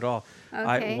have that at all.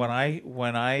 Okay.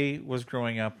 When I was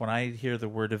growing up, when I hear the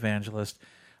word evangelist,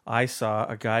 I saw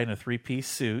a guy in a 3-piece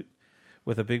suit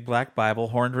with a big black Bible,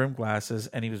 horn-rimmed glasses,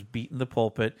 and he was beating the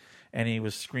pulpit, and he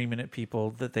was screaming at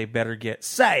people that they better get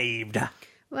saved.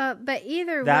 Well, but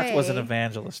either way... That was an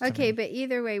evangelist to Okay, me. but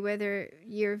either way, whether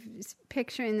you're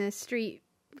picturing the street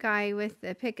guy with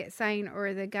the picket sign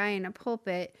or the guy in a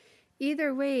pulpit,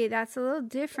 either way, that's a little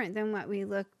different than what we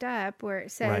looked up, where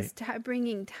it says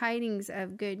bringing tidings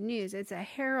of good news. It's a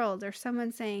herald or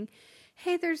someone saying,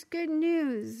 hey, there's good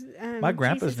news. My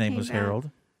grandpa's Jesus name came was back. Harold.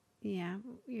 Yeah,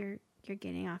 you're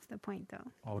getting off the point,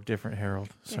 though. Oh, different Harold.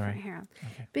 Different Sorry. Harold.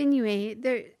 Okay. But anyway,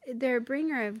 they're a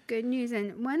bringer of good news,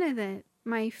 and one of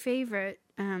my favorite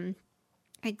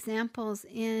examples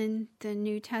in the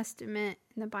New Testament,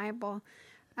 in the Bible,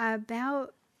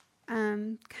 about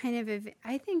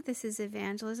I think this is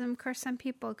evangelism. Of course, some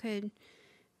people could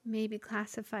maybe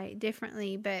classify it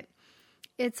differently, but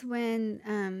it's when,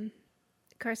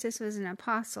 of course, this was an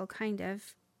apostle, kind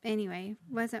of. Anyway,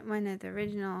 wasn't one of the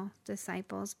original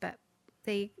disciples, but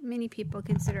many people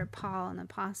consider Paul an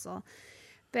apostle.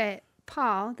 But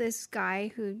Paul, this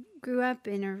guy who grew up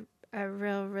in a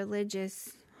real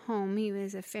religious home, he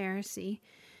was a Pharisee.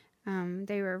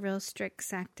 They were a real strict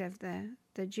sect of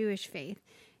the Jewish faith.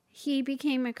 He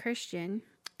became a Christian,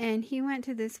 and he went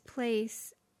to this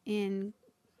place in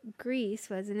Greece,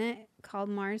 wasn't it, called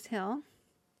Mars Hill?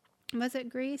 Was it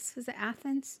Greece? Was it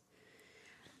Athens?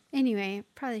 Anyway,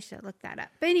 probably should have looked that up.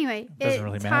 But anyway, Doesn't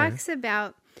really talks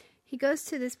about, he goes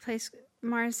to this place,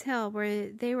 Mars Hill, where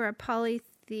they were a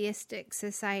polytheistic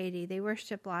society. They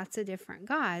worshiped lots of different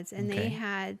gods, and they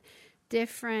had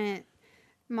different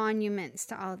monuments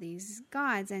to all these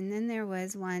gods. And then there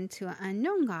was one to an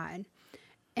unknown god.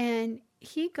 And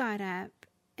he got up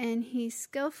and he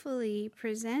skillfully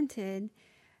presented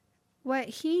what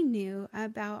he knew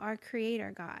about our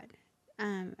Creator God,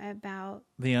 about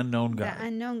The unknown God. the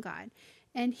unknown God.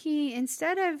 And he,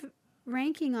 instead of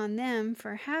ranking on them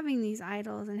for having these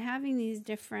idols and having these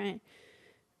different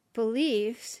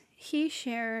beliefs, he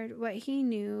shared what he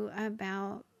knew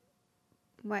about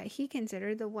what he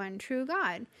considered the one true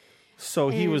God. So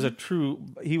he was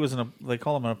they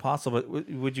call him an apostle, but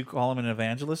would you call him an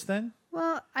evangelist then?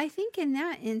 Well, I think in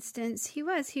that instance, he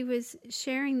was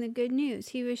sharing the good news.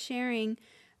 He was sharing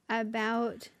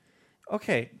about,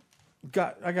 Okay,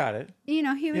 I got it. he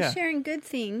was Yeah. sharing good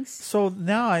things. So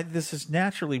now this is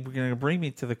naturally going to bring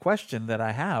me to the question that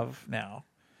I have now,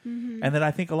 and that I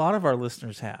think a lot of our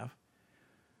listeners have.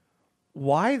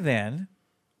 Why then,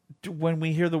 when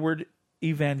we hear the word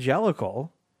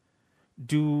evangelical,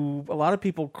 do a lot of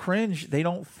people cringe? They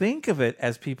don't think of it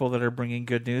as people that are bringing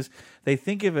good news. They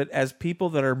think of it as people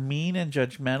that are mean and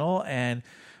judgmental and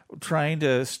trying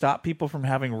to stop people from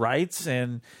having rights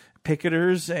and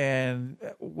picketers. And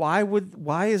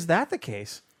why is that the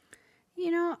case?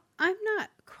 I'm not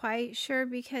quite sure,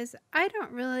 because I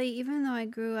don't really, even though I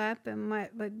grew up in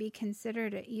what would be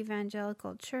considered an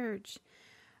evangelical church,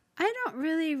 I don't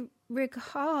really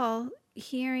recall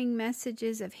hearing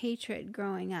messages of hatred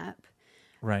growing up.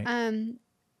 Right. And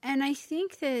I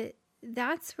think that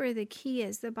that's where the key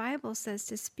is. The Bible says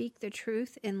to speak the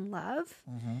truth in love.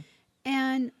 Mm-hmm.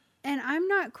 And I'm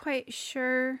not quite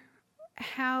sure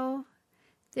how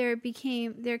there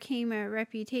came a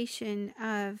reputation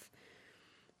of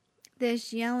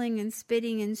this yelling and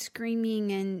spitting and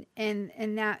screaming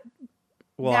and that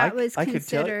was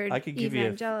considered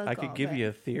evangelical. I could give you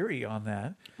a theory on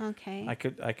that. Okay.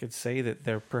 I could say that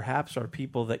there perhaps are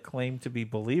people that claim to be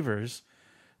believers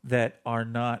that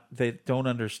don't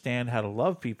understand how to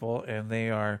love people, and they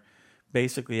are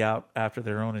basically out after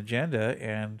their own agenda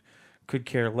and could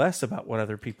care less about what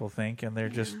other people think, and they're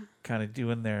just kind of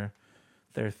doing their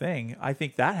thing. I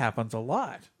think that happens a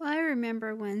lot. Well, I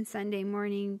remember one Sunday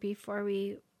morning before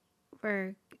we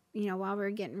were, while we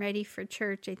were getting ready for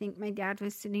church, I think my dad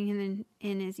was sitting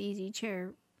in his easy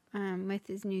chair with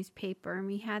his newspaper, and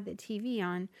we had the TV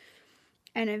on,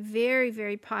 and a very,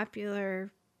 very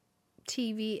popular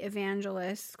TV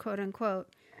evangelist, quote unquote,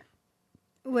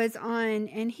 was on,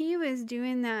 and he was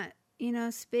doing that,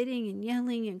 spitting and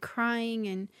yelling and crying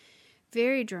and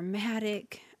very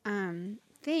dramatic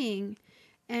thing.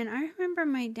 And I remember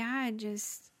my dad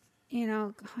just,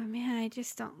 oh man, I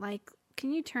just don't like,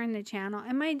 can you turn the channel?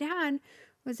 And my dad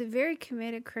was a very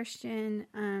committed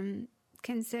Christian,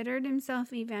 considered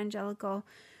himself evangelical,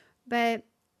 but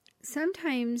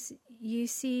sometimes you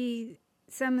see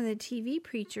some of the TV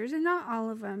preachers, and not all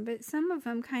of them, but some of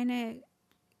them kind of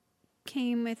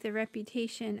came with the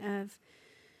reputation of,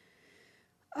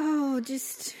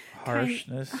 just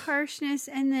harshness.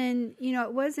 And then,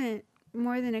 it wasn't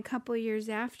more than a couple years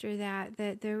after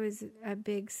that there was a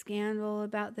big scandal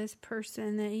about this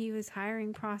person that he was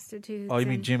hiring prostitutes. Oh, you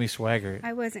mean Jimmy Swaggart?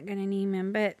 I wasn't going to name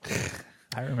him, but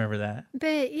I remember that.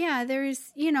 But yeah,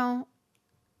 there's, and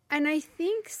I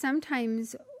think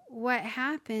sometimes what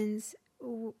happens,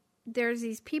 there's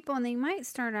these people, and they might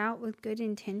start out with good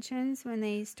intentions when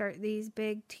they start these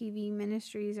big TV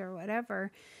ministries or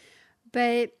whatever,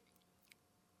 but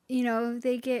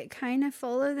they get kind of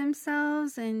full of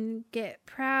themselves and get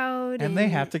proud. And they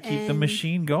have to keep the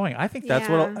machine going. I think that's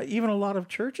what even a lot of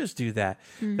churches do that.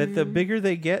 Mm-hmm. That the bigger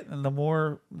they get and the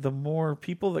more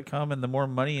people that come and the more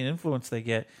money and influence they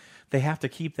get, they have to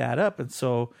keep that up. And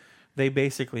so they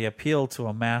basically appeal to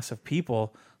a mass of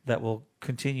people that will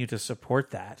continue to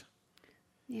support that.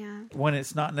 Yeah. When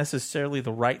it's not necessarily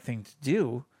the right thing to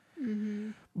do. Mm-hmm.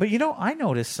 But I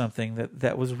noticed something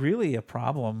that was really a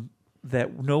problem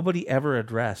that nobody ever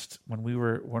addressed when we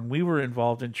were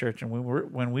involved in church, and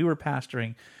when we were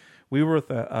pastoring. We were with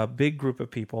a big group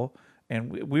of people,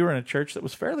 and we were in a church that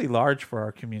was fairly large for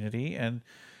our community. And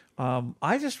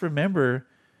I just remember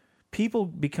people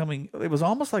becoming, it was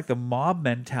almost like the mob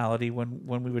mentality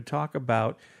when we would talk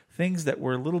about things that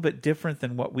were a little bit different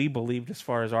than what we believed as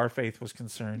far as our faith was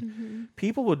concerned. Mm-hmm.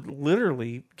 People would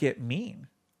literally get mean.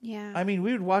 Yeah. I mean,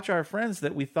 we would watch our friends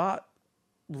that we thought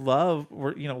love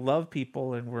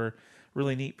people and were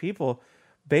really neat people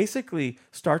basically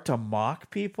start to mock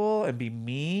people and be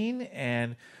mean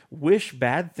and wish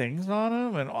bad things on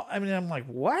them. And I mean, I'm like,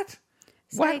 what?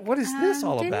 What is this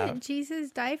all about? Didn't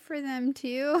Jesus die for them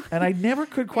too? And I never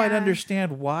could quite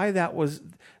understand why that was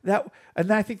that.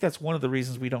 And I think that's one of the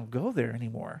reasons we don't go there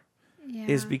anymore. Yeah.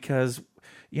 Is because,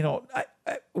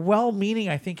 well-meaning,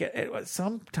 I think at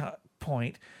some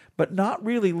point, but not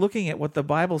really looking at what the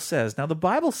Bible says. Now, the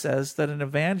Bible says that an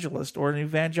evangelist or an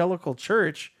evangelical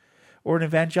church or an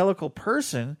evangelical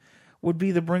person would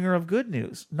be the bringer of good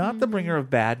news, not the bringer of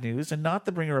bad news, and not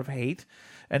the bringer of hate,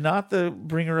 and not the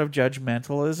bringer of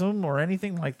judgmentalism or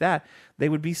anything like that. They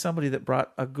would be somebody that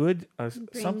brought a good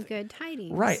something, good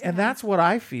tidings, right? And that's what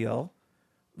I feel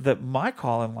that my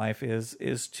call in life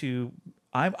is to.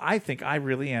 I think I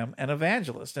really am an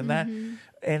evangelist, and that,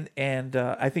 and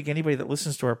I think anybody that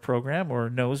listens to our program or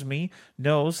knows me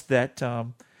knows that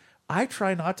I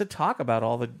try not to talk about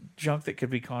all the junk that could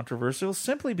be controversial,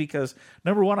 simply because,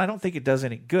 number one, I don't think it does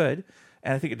any good,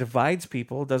 and I think it divides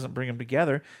people, doesn't bring them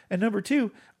together, and number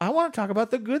two, I want to talk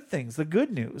about the good things, the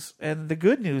good news, and the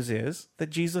good news is that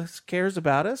Jesus cares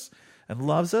about us and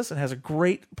loves us and has a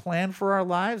great plan for our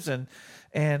lives and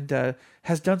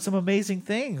has done some amazing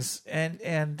things. And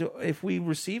if we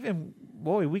receive him,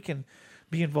 boy, we can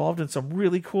be involved in some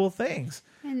really cool things.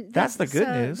 And That's the good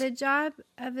news. The job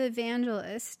of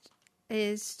evangelist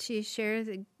is to share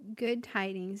the good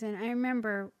tidings. And I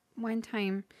remember one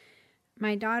time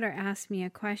my daughter asked me a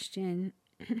question,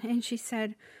 and she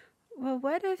said, well,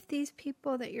 what if these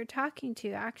people that you're talking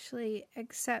to actually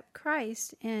accept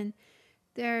Christ and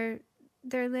they're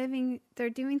doing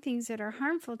things that are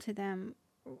harmful to them?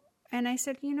 And I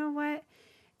said, you know what?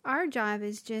 Our job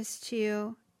is just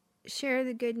to share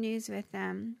the good news with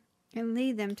them and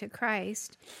lead them to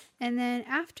Christ. And then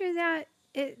after that,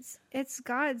 it's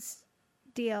God's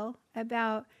deal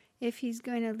about if he's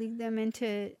going to lead them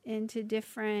into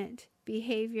different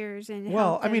behaviors and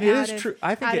help them it is true.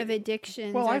 I think out of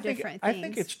addictions or different things. I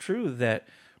think it's true that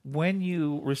when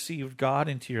you received God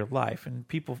into your life, and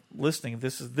people listening,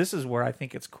 this is where I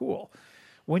think it's cool.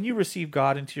 When you receive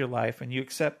God into your life and you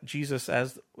accept Jesus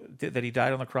as that he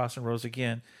died on the cross and rose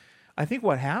again, I think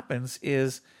what happens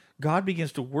is God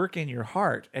begins to work in your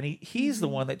heart, and he's the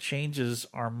one that changes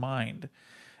our mind.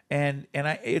 And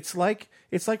it's like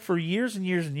for years and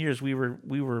years and years we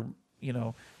were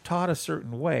taught a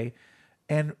certain way.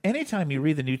 And anytime you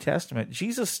read the New Testament,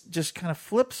 Jesus just kind of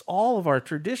flips all of our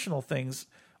traditional things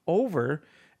over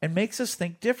and makes us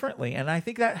think differently. And I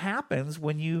think that happens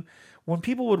when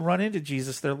people would run into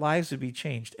Jesus, their lives would be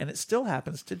changed. And it still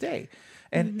happens today.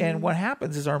 And what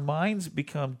happens is our minds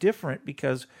become different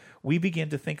because we begin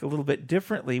to think a little bit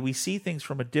differently. We see things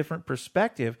from a different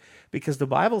perspective because the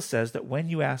Bible says that when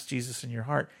you ask Jesus in your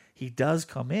heart, he does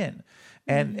come in.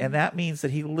 And that means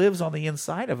that he lives on the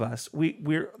inside of us.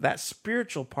 We're that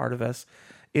spiritual part of us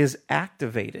is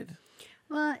activated.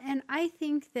 Well, and I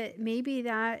think that maybe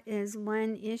that is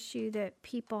one issue that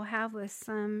people have with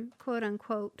some quote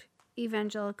unquote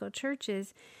evangelical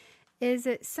churches, is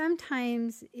that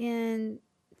sometimes in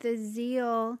the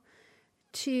zeal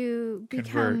to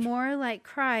become more like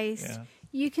Christ,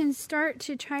 you can start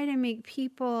to try to make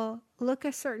people look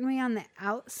a certain way on the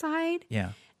outside.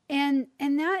 Yeah. And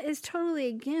that is totally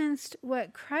against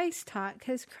what Christ taught,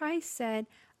 because Christ said,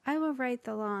 I will write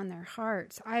the law on their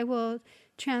hearts. I will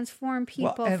transform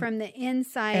people from the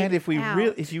inside out. And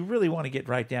if you really want to get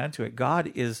right down to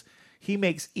it, he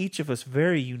makes each of us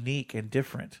very unique and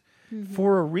different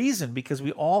for a reason, because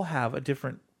we all have a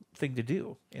different thing to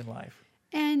do in life.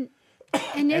 And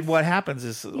what happens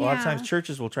is a lot of times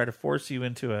churches will try to force you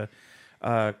into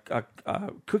a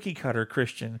cookie cutter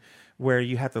Christian where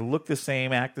you have to look the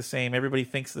same, act the same, everybody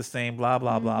thinks the same, blah,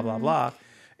 blah, blah, blah, blah.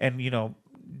 And,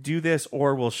 do this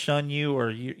or we'll shun you, or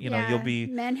you'll be...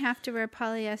 Men have to wear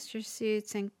polyester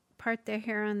suits and part their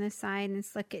hair on the side and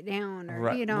slick it down, or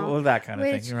well, that kind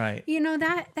of thing, right?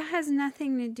 That has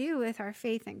nothing to do with our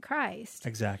faith in Christ.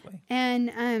 Exactly.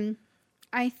 And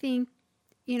I think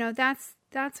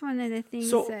that's one of the things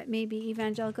that maybe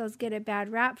evangelicals get a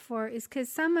bad rap for, is because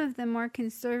some of the more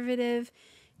conservative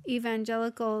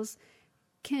evangelicals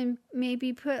can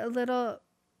maybe put a little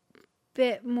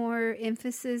bit more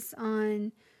emphasis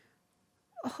on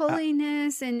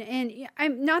holiness, and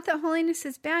I'm not that holiness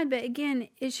is bad, but again,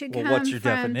 it should come what's your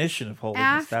from definition of holiness?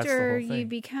 after That's the whole thing. you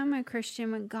become a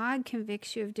Christian, when God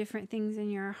convicts you of different things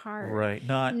in your heart, right?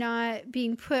 Not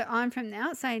being put on from the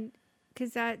outside,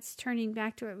 because that's turning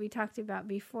back to what we talked about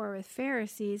before with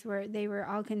Pharisees, where they were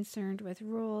all concerned with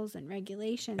rules and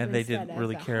regulations, and they didn't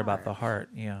really care about the heart.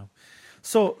 Yeah.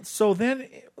 So then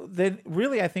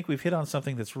really, I think we've hit on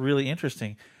something that's really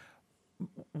interesting.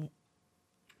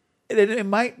 It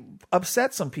might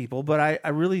upset some people, but I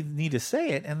really need to say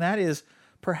it, and that is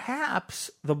perhaps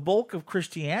the bulk of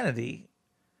Christianity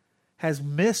has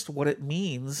missed what it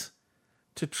means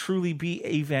to truly be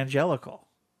evangelical.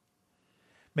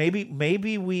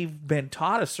 Maybe we've been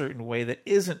taught a certain way that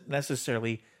isn't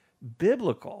necessarily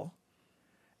biblical,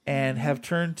 and have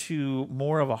turned to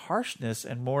more of a harshness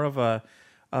and more of a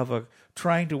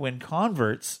trying to win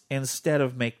converts instead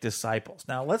of make disciples.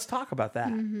 Now let's talk about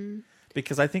that,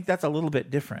 because I think that's a little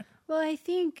bit different. Well, I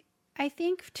think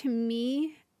to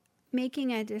me,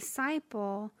 making a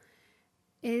disciple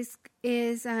is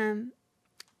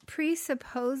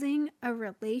presupposing a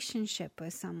relationship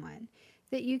with someone.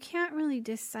 That you can't really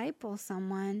disciple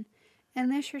someone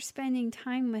unless you're spending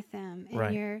time with them,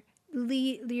 and you're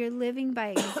living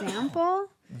by example.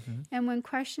 And when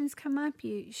questions come up,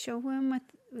 you show them what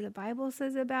the Bible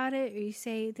says about it, or you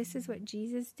say, this is what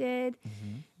Jesus did.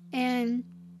 And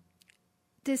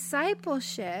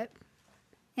discipleship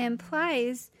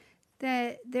implies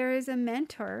that there is a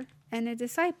mentor and a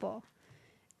disciple.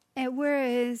 And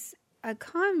whereas a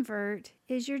convert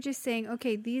is, you're just saying,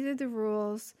 okay, these are the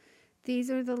rules,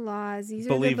 these are the laws, these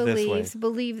are the beliefs,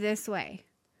 believe this way.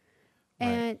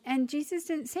 And Jesus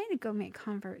didn't say to go make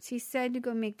converts. He said to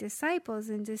go make disciples,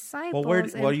 and disciples Well,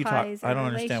 what are you talking? implies I don't a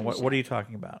understand. What are relationship. you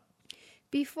talking about?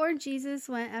 Before Jesus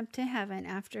went up to heaven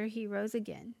after he rose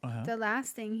again, Uh-huh. the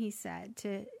last thing he said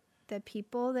to the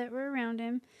people that were around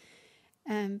him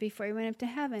before he went up to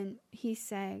heaven, he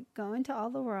said, go into all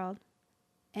the world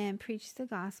and preach the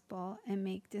gospel and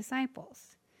make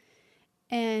disciples.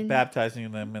 And Baptizing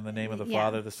them in the name of the Yeah.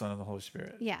 Father, the Son, and the Holy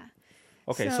Spirit. yeah.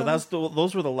 Okay, so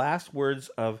those were the last words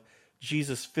of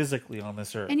Jesus physically on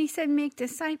this earth. And he said, make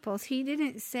disciples. He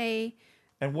didn't say,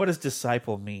 And what does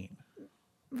disciple mean?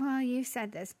 well, you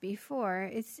said this before.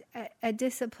 It's a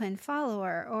disciplined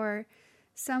follower, or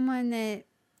someone that,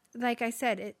 like I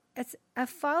said, it's a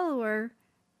follower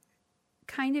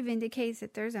kind of indicates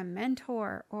that there's a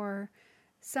mentor or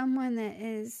someone that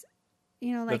is,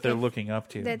 like that they're looking up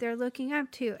to. That they're looking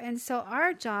up to. And so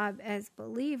our job as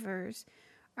believers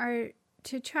are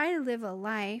to try to live a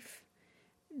life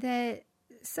that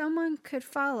someone could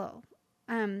follow.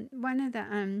 One of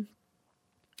the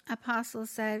apostles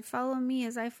said, follow me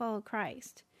as I follow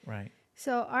Christ. Right.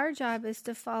 So our job is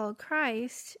to follow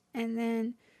Christ, and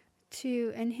then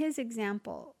and his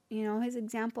example, his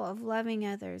example of loving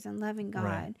others and loving God.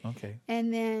 Right. Okay.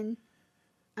 And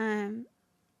then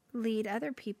lead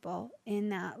other people in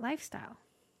that lifestyle.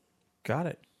 Got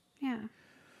it. Yeah.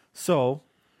 So,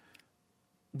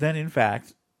 then in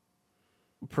fact,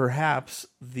 perhaps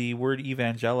the word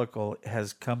evangelical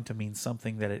has come to mean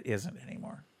something that it isn't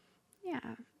anymore.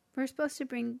 Yeah. We're supposed to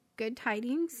bring good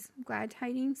tidings, glad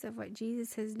tidings of what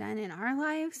Jesus has done in our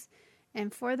lives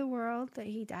and for the world, that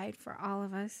he died for all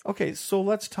of us. Okay, so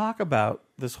let's talk about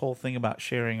this whole thing about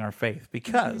sharing our faith,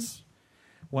 because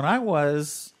when I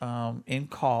was in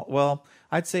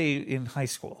I'd say in high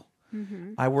school,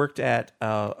 I worked at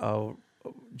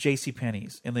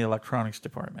JCPenney's in the electronics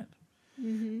department,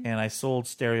 and I sold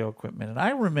stereo equipment. And I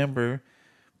remember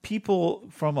people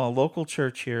from a local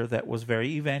church here that was very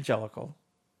evangelical,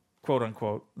 quote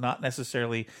unquote, not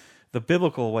necessarily the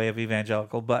biblical way of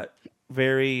evangelical, but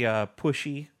very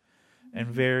pushy and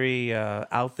very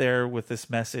out there with this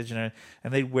message, and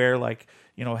they'd wear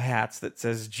hats that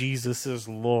says Jesus is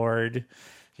Lord,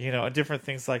 and different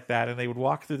things like that. And they would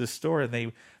walk through the store, and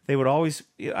they would always.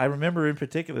 I remember in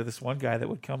particular this one guy that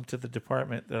would come to the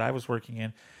department that I was working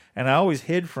in, and I always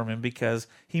hid from him because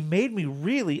he made me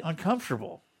really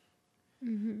uncomfortable.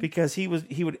 Because he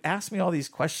would ask me all these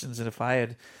questions, and if I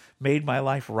had made my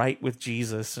life right with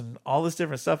Jesus and all this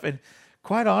different stuff, and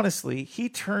quite honestly, he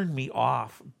turned me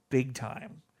off big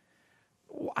time.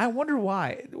 I wonder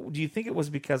why. Do you think it was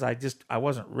because I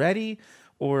wasn't ready,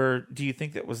 or do you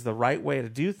think that was the right way to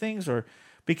do things, or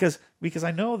because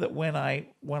I know that when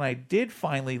I did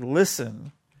finally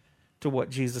listen to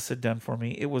what Jesus had done for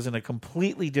me, it was in a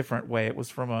completely different way. It was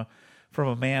from a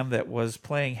man that was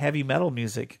playing heavy metal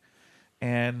music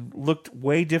and looked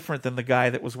way different than the guy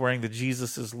that was wearing the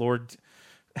Jesus is Lord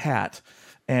hat.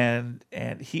 And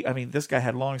this guy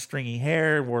had long stringy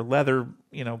hair, wore leather,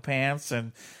 pants,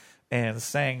 and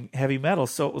sang heavy metal.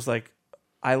 So it was like,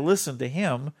 I listened to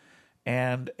him,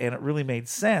 and it really made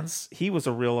sense. He was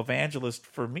a real evangelist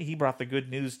for me. He brought the good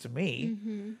news to me,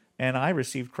 and I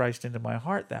received Christ into my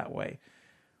heart that way.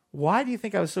 Why do you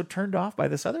think I was so turned off by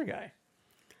this other guy?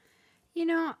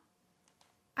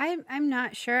 I'm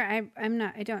not sure. I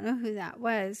don't know who that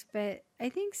was, but I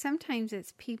think sometimes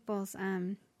it's people's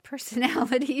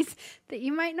personalities that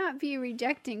you might not be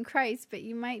rejecting Christ, but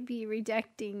you might be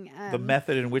rejecting the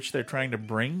method in which they're trying to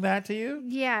bring that to you.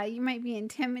 Yeah, you might be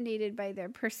intimidated by their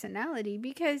personality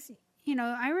because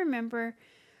I remember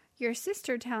your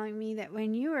sister telling me that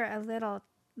when you were a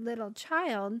little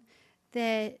child,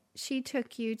 that she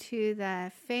took you to the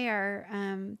fair,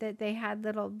 that they had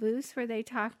little booths where they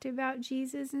talked about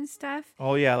Jesus and stuff.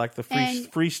 Oh yeah, like the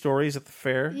free stories at the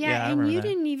fair. Yeah, I and you that.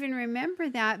 didn't even remember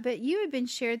that, but you had been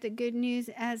shared the good news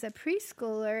as a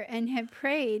preschooler and had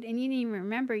prayed, and you didn't even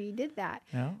remember you did that.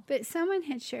 No. But someone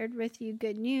had shared with you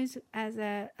good news as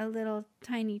a little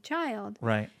tiny child.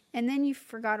 Right. And then you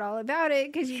forgot all about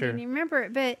it because you didn't even remember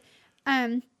it.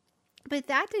 But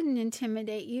that didn't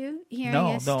intimidate you, hearing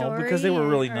a story. No, because they were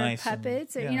really or nice.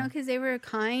 Puppets, because they were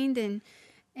kind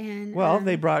and. Well,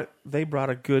 they brought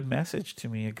a good message to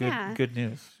me, good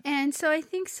news. And so I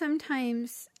think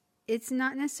sometimes it's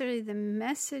not necessarily the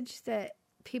message that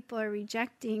people are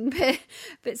rejecting,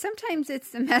 but sometimes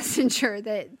it's the messenger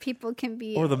that people can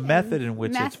be. Or the method in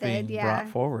which it's being brought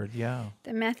forward, yeah.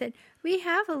 The method. We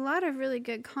have a lot of really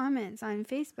good comments on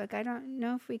Facebook. I don't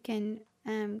know if we can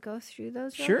go through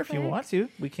those real Sure, quick. if you want to,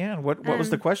 we can. What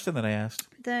was the question that I asked?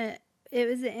 It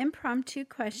was an impromptu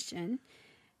question.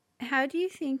 How do you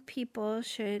think people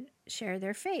should share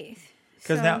their faith?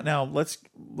 Because now let's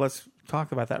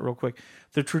talk about that real quick.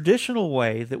 The traditional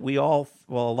way that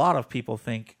a lot of people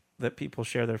think that people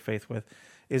share their faith with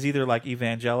is either like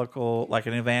evangelical, like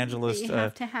an evangelist. You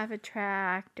have to have a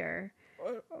tract, or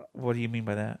what do you mean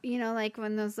by that? Like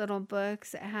one of those little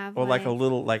books that have. Or like a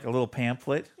little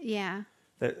pamphlet. Yeah.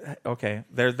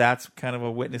 That's kind of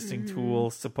a witnessing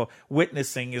tool.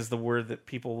 Witnessing is the word that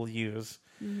people will use,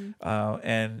 and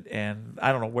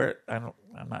I don't know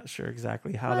I'm not sure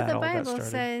exactly how that all got started.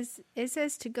 The Bible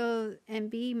says to go and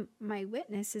be my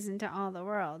witnesses into all the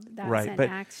world. That's right, in but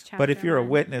Acts chapter but if you're 1. a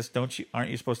witness, aren't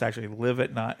you supposed to actually live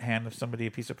it, not hand somebody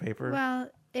a piece of paper? Well,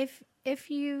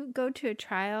 if you go to a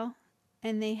trial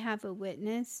and they have a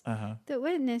witness, the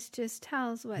witness just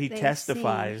tells what he they've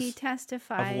testifies. seen. He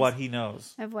testifies of what he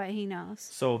knows.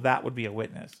 So that would be a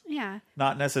witness. Yeah.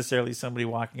 Not necessarily somebody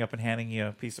walking up and handing you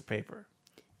a piece of paper.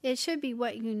 It should be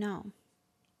what you know.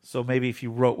 So maybe if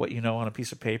you wrote what you know on a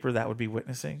piece of paper, that would be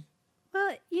witnessing.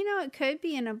 Well, it could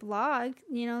be in a blog.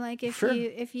 Like if Sure.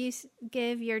 if you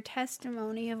give your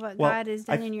testimony of what God has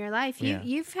done in your life,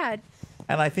 you've had.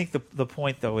 And I think the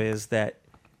point though is that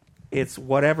it's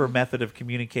whatever method of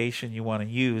communication you want to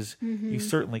use, you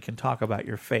certainly can talk about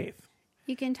your faith.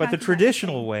 You can talk but the about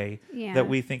traditional way Yeah. that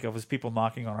we think of is people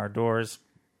knocking on our doors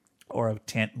or a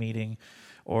tent meeting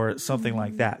or something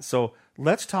like that. So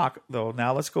let's talk, though.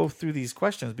 Now let's go through these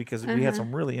questions because we had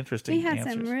some really interesting answers. We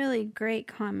had some really great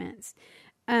comments.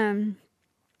 It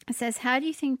says, how do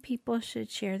you think people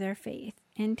should share their faith?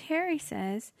 And Terry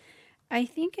says, I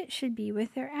think it should be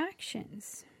with their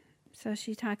actions. So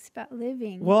she talks about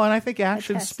living. Well, and I think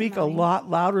actions speak a lot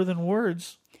louder than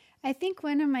words. I think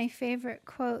one of my favorite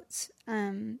quotes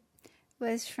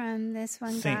was from this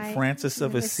one guy. St. Francis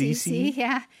of Assisi.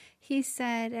 Yeah. He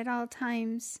said, at all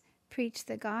times, preach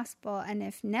the gospel, and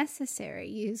if necessary,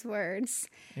 use words.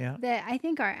 Yeah. That I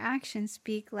think our actions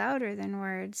speak louder than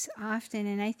words often.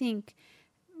 And I think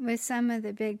with some of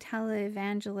the big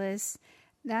televangelists,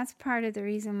 that's part of the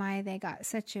reason why they got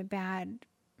such a bad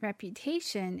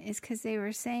reputation, is because they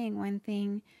were saying one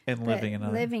thing and living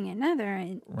another.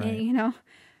 And, right. and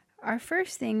our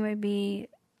first thing would be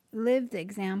live the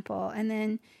example, and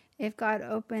then if God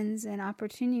opens an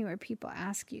opportunity where people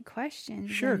ask you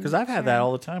questions. Sure, because I've had that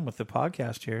all the time with the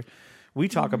podcast here. We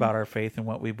talk about our faith and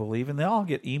what we believe, and they all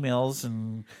get emails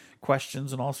and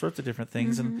questions and all sorts of different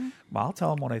things, and I'll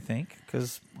tell them what I think,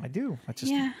 because I do. I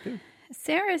just do.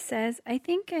 Sarah says, I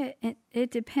think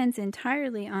it depends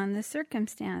entirely on the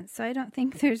circumstance, so I don't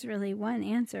think there's really one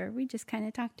answer. We just kind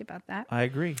of talked about that. I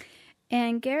agree.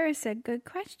 And Gareth said, good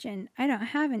question. I don't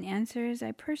have an answer, as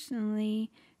I personally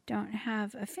don't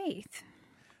have a faith.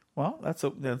 Well, that's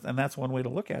one way to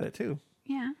look at it too.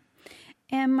 Yeah.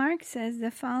 And Mark says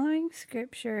the following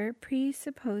scripture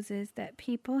presupposes that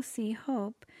people see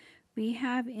hope we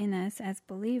have in us as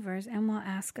believers and will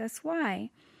ask us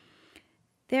why,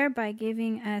 thereby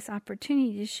giving us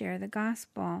opportunity to share the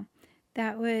gospel.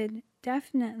 That would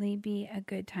definitely be a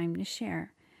good time to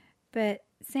share. But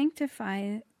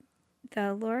sanctify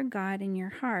the Lord God in your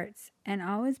hearts, and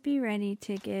always be ready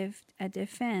to give a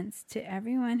defense to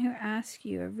everyone who asks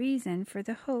you a reason for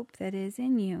the hope that is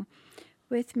in you,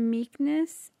 with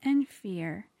meekness and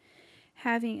fear,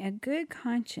 having a good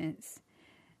conscience,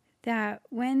 that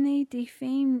when they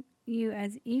defame you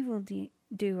as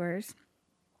evildoers,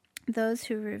 those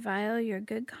who revile your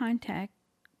good conduct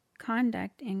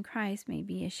in Christ may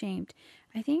be ashamed.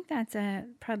 I think that's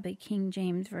probably King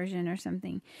James Version or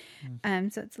something.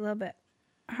 So it's a little bit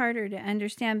harder to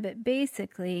understand, but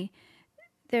basically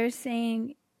they're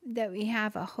saying that we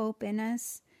have a hope in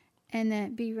us, and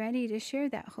that be ready to share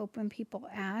that hope when people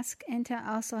ask, and to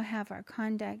also have our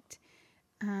conduct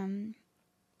in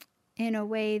a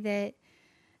way that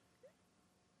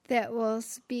will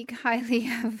speak highly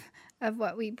of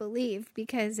what we believe.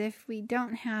 Because if we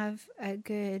don't have a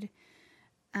good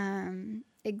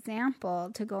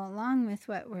example to go along with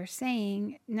what we're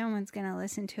saying, no one's going to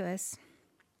listen to us.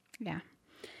 Yeah.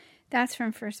 That's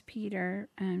from 1 Peter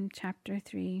chapter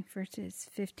 3, verses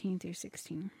 15 through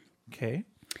 16. Okay.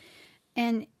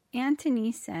 And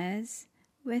Anthony says,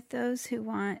 with those who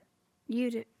want you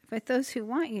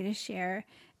to share,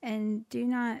 and do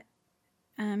not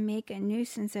make a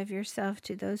nuisance of yourself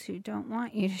to those who don't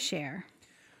want you to share.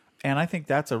 And I think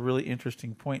that's a really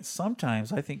interesting point.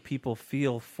 Sometimes I think people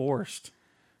feel forced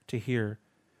to hear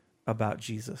about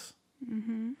Jesus.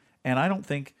 Mm-hmm. And I don't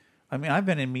think, I've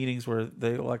been in meetings where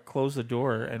they close the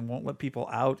door and won't let people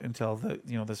out until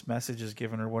this message is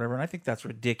given or whatever. And I think that's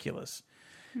ridiculous.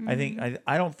 Mm-hmm.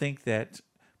 I don't think that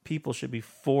people should be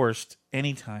forced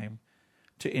anytime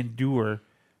to endure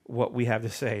what we have to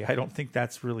say. I don't think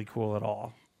that's really cool at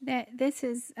all. This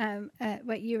is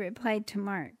what you replied to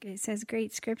Mark. It says,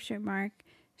 great scripture, Mark.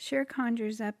 Sure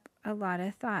conjures up a lot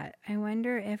of thought. I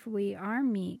wonder if we are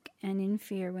meek and in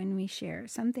fear when we share.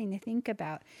 Something to think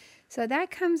about. So that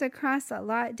comes across a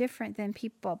lot different than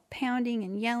people pounding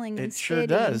and yelling and spitting. It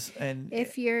sure does. And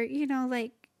if you're,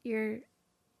 like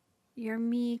you're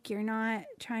meek, you're not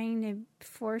trying to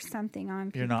force something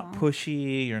on people. You're not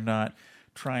pushy. You're not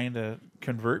trying to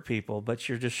convert people, but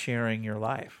you're just sharing your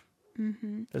life.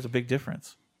 Mm-hmm. There's a big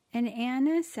difference. And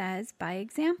Anna says, by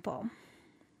example.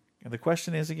 And the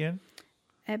question is again?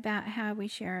 About how we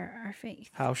share our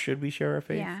faith. How should we share our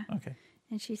faith? Yeah. Okay.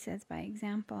 And she says, by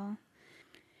example.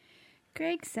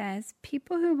 Greg says,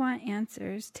 people who want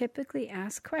answers typically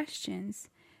ask questions.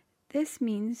 This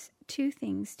means two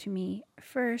things to me.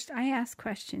 First, I ask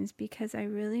questions because I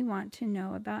really want to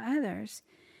know about others,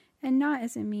 and not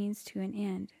as a means to an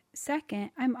end.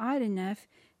 Second, I'm odd enough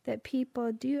that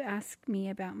people do ask me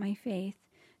about my faith.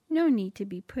 No need to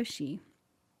be pushy.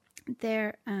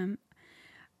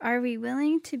 Are we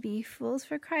willing to be fools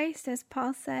for Christ, as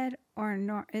Paul said,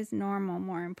 or is normal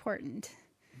more important?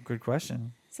 Good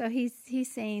question. So he's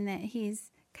saying that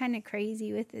he's kind of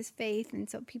crazy with his faith, and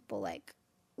so people like,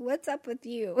 what's up with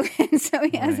you? And so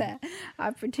he has an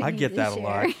opportunity. I get that share. a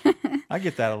lot. I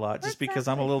get that a lot, just because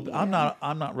I'm a little. I'm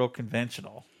not real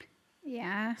conventional.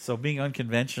 Yeah. So being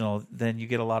unconventional, then you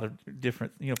get a lot of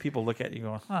different. People look at you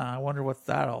going, I wonder what's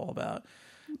that all about.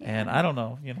 Yeah. And I don't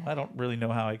know. I don't really know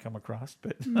how I come across,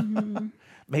 but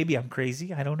maybe I'm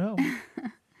crazy. I don't know.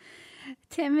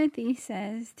 Timothy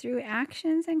says, through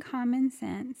actions and common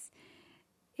sense,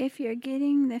 if you're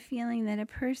getting the feeling that a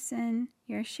person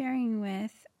you're sharing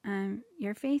with,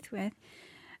 your faith with,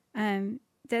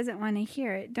 doesn't want to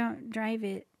hear it, don't drive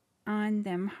it on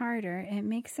them harder. It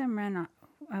makes them run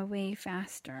away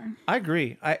faster. I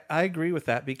agree. I agree with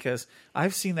that, because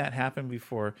I've seen that happen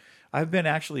before. I've been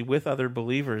actually with other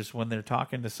believers when they're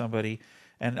talking to somebody,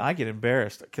 and I get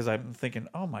embarrassed because I'm thinking,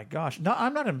 oh my gosh. No,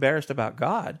 I'm not embarrassed about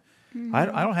God. Mm-hmm.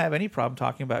 I don't have any problem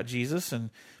talking about Jesus and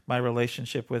my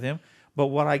relationship with him. But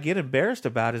what I get embarrassed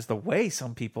about is the way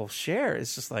some people share.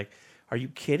 It's just like, are you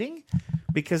kidding?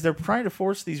 Because they're trying to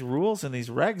force these rules and these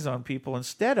regs on people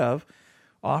instead of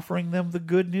offering them the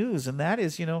good news. And that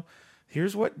is,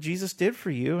 here's what Jesus did for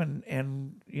you.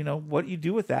 And what you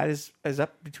do with that is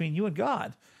up between you and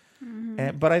God.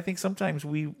 Mm-hmm. But I think sometimes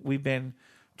we've been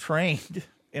trained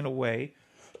in a way,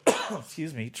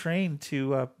 trained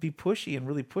to be pushy and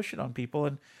really push it on people.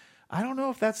 And I don't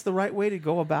know if that's the right way to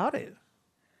go about it.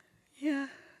 Yeah.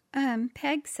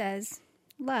 Peg says,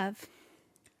 love.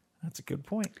 That's a good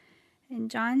point.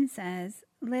 And John says,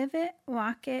 live it,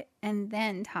 walk it, and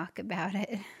then talk about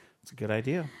it. It's a good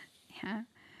idea. Yeah.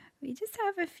 We just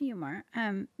have a few more.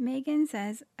 Megan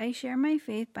says, I share my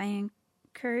faith by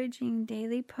encouraging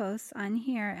daily posts on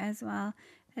here, as well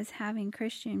as having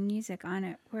Christian music on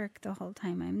at work the whole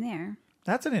time I'm there.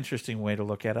 That's an interesting way to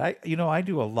look at it. I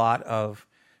do a lot of,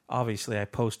 obviously I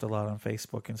post a lot on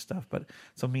Facebook and stuff, but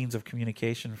it's a means of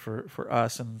communication for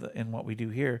us and what we do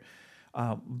here.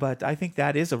 But I think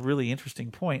that is a really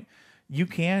interesting point. You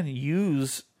can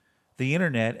use the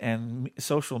internet and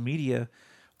social media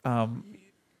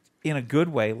in a good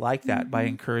way like that, by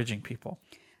encouraging people.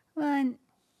 Well, and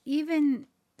even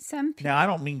some people... Now, I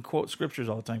don't mean quote scriptures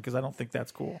all the time, because I don't think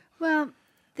that's cool. Well,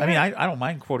 I don't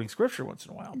mind quoting scripture once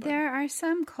in a while. But. There are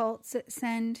some cults that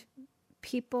send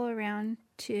people around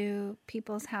to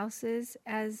people's houses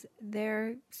as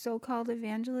their so-called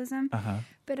evangelism. Uh-huh.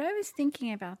 But I was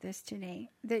thinking about this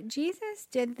today, that Jesus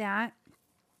did that.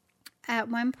 At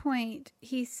one point,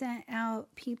 he sent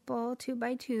out people 2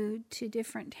 by 2 to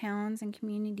different towns and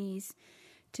communities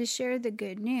to share the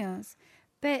good news.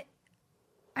 But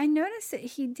I noticed that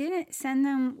he didn't send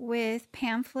them with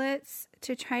pamphlets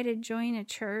to try to join a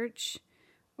church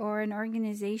or an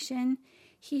organization.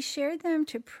 He shared them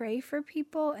to pray for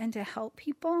people and to help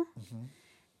people. Mm-hmm.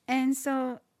 And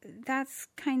so that's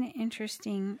kind of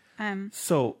interesting.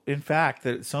 So, in fact,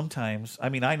 that sometimes, I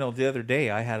know the other day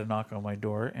I had a knock on my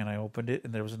door, and I opened it,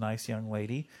 and there was a nice young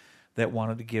lady that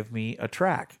wanted to give me a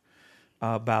tract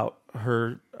about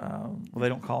her, they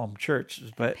don't call them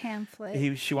churches, but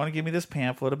pamphlet. She wanted to give me this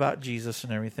pamphlet about Jesus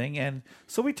and everything. And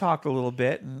so we talked a little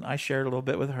bit, and I shared a little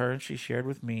bit with her, and she shared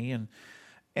with me.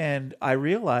 And I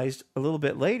realized a little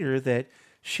bit later that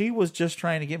she was just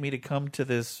trying to get me to come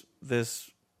to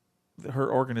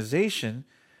her organization.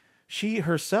 She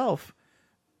herself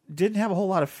didn't have a whole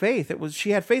lot of faith.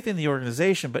 She had faith in the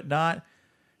organization, but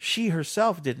she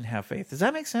herself didn't have faith. Does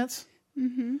that make sense?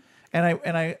 Mm-hmm. And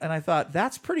I thought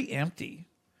that's pretty empty.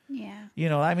 Yeah.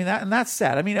 And that's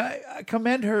sad. I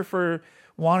commend her for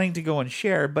wanting to go and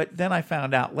share. But then I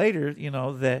found out later,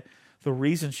 that the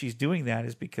reason she's doing that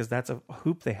is because that's a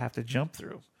hoop they have to jump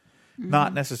through.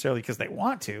 Not necessarily because they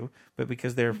want to, but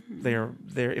because they're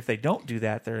if they don't do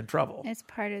that, they're in trouble. It's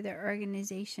part of their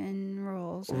organization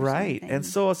rules. Or right. something. And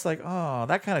so it's like,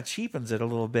 that kind of cheapens it a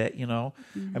little bit, I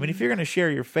mean, if you're going to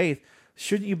share your faith,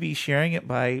 shouldn't you be sharing it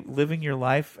by living your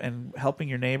life and helping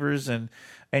your neighbors and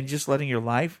just letting your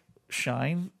life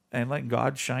shine and letting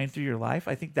God shine through your life?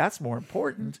 I think that's more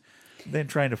important than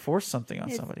trying to force something on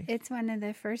somebody. It's one of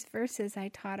the first verses I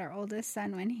taught our oldest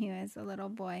son when he was a little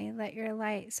boy. Let your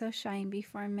light so shine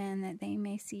before men that they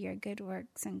may see your good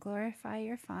works and glorify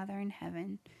your Father in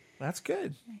heaven. That's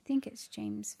good. I think it's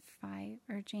James 5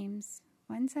 or James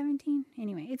 1:17.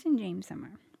 Anyway, it's in James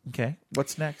somewhere. Okay.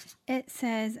 What's next? It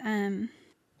says,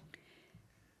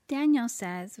 Daniel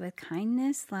says, with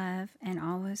kindness, love, and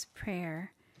always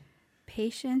prayer,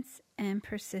 patience, and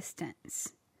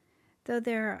persistence. Though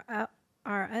there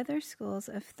are other schools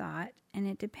of thought, and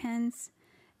it depends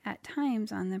at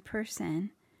times on the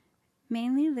person,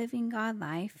 mainly living God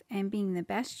life and being the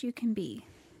best you can be.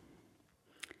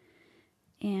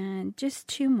 And just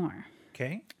 2 more.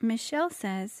 Okay. Michelle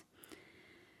says,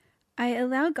 I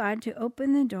allow God to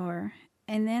open the door,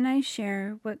 and then I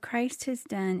share what Christ has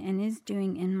done and is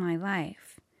doing in my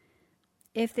life.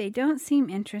 If they don't seem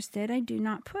interested, I do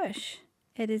not push.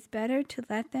 It is better to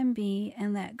let them be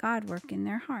and let God work in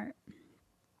their heart.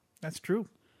 That's true.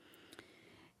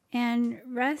 And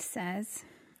Russ says,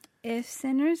 if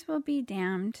sinners will be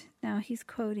damned, now he's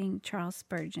quoting Charles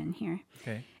Spurgeon here.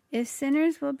 Okay. If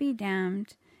sinners will be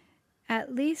damned,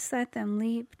 at least let them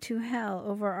leap to hell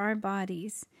over our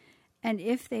bodies. And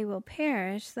if they will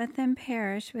perish, let them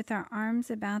perish with our arms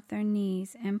about their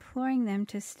knees, imploring them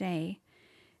to stay.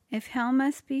 If hell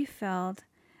must be filled,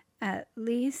 at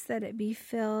least that it be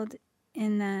filled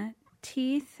in the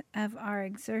teeth of our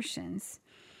exertions,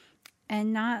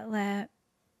 and not let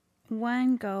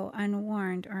one go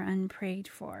unwarned or unprayed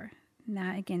for. And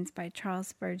that again is by Charles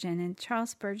Spurgeon. And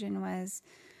Charles Spurgeon was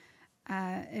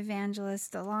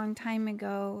evangelist a long time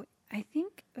ago. I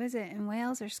think, was it in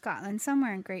Wales or Scotland?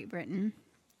 Somewhere in Great Britain.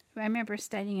 I remember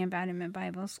studying about him at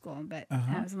Bible school, but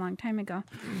that was a long time ago.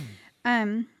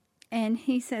 And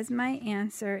he says, my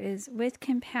answer is with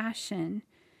compassion,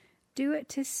 do it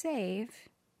to save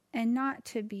and not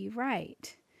to be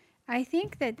right. I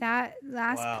think that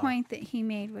last point that he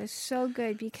made was so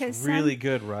good because really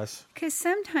good, Russ. Because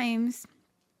sometimes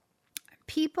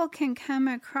people can come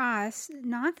across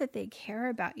not that they care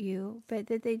about you, but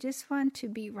that they just want to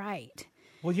be right.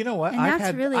 Well, you know what? And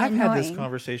I've really had this annoying.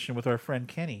 conversation with our friend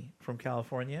Kenny from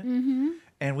California, Mm-hmm.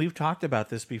 and we've talked about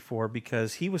this before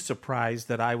because he was surprised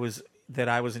that I was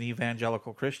an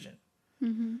evangelical Christian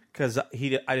because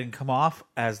I didn't come off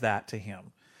as that to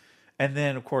him. And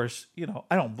then, of course,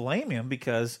 I don't blame him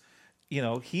because,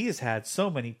 he has had so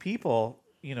many people,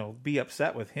 be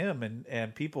upset with him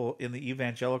and people in the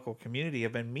evangelical community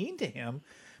have been mean to him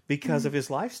because of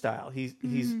his lifestyle.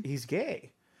 He's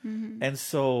gay. And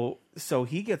so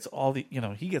he gets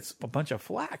he gets a bunch of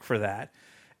flack for that.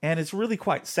 And it's really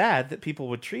quite sad that people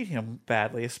would treat him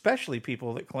badly, especially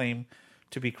people that claim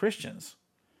to be Christians.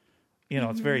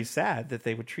 It's very sad that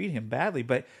they would treat him badly.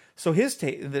 But so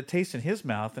the taste in his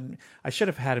mouth, and I should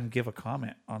have had him give a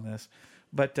comment on this,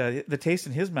 but the taste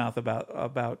in his mouth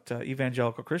about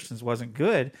evangelical Christians wasn't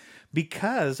good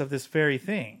because of this very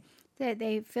thing. That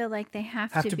they feel like they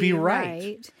have to be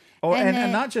right. Oh,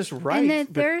 and not just right. And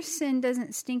that their sin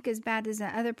doesn't stink as bad as the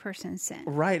other person's sin.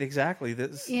 Right, exactly.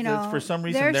 That's for some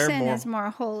reason their they're sin more is more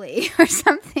holy or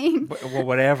something. Well,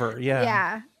 whatever, yeah.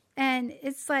 Yeah. And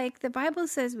it's like the Bible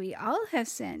says we all have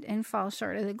sinned and fall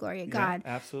short of the glory of God.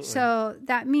 Yeah, absolutely. So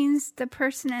that means the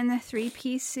person in the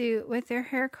 3-piece suit with their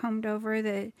hair combed over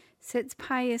that sits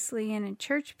piously in a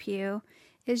church pew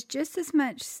is just as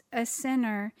much a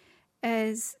sinner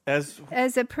as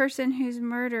a person who's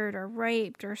murdered or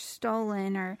raped or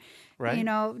stolen or,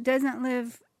 doesn't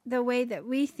live the way that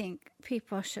we think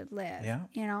people should live.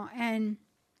 Yeah.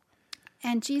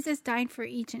 And Jesus died for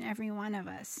each and every one of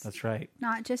us. That's right.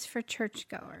 Not just for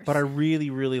churchgoers. But I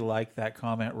really, really like that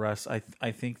comment, Russ.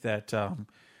 I think that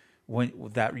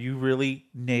that you really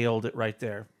nailed it right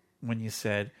there when you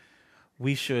said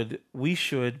we should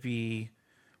be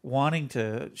wanting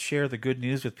to share the good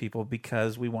news with people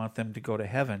because we want them to go to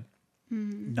heaven,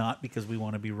 not because we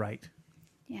want to be right.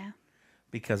 Yeah.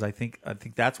 Because I think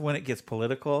that's when it gets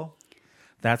political.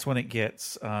 That's when it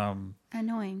gets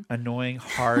annoying,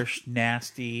 harsh,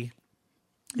 nasty.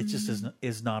 It just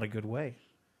is not a good way.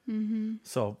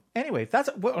 So anyway, that's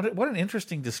what an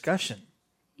interesting discussion.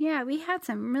 Yeah, we had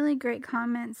some really great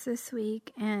comments this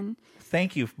week, and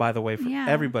thank you, by the way, for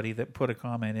everybody that put a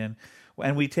comment in.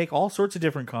 And we take all sorts of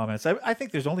different comments. I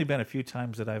think there's only been a few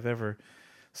times that I've ever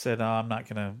said, I'm not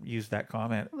going to use that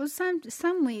comment. Well,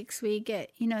 some weeks we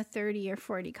get 30 or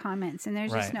 40 comments, and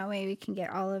there's just no way we can get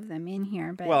all of them in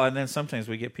here. But well, and then sometimes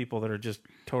we get people that are just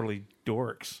totally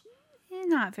dorks.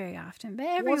 Not very often, but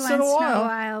every once in a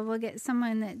while we'll get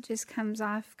someone that just comes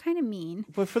off kind of mean.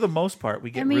 But for the most part,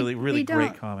 we get really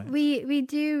great comments. We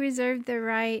do reserve the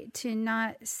right to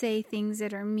not say things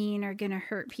that are mean or going to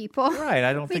hurt people. Right,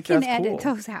 I don't think that's cool. We can edit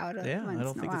those out once in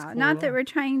a while. Cool not that we're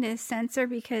trying to censor,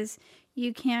 because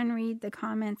you can read the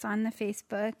comments on the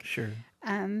Facebook. Sure.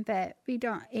 But we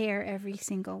don't air every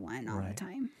single one all the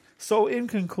time. So in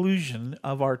conclusion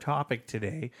of our topic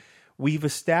today, we've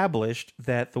established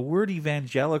that the word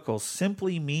evangelical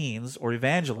simply means, or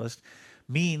evangelist,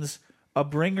 means a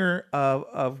bringer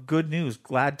of good news,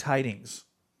 glad tidings.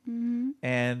 Mm-hmm.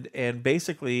 And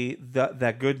basically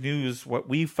that good news, what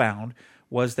we found,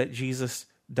 was that Jesus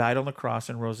died on the cross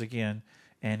and rose again.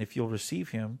 And if you'll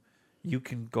receive him, you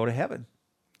can go to heaven.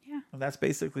 Yeah. And that's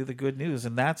basically the good news.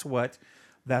 And that's what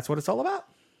it's all about.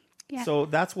 Yeah. So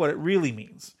that's what it really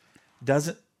means.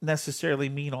 Doesn't necessarily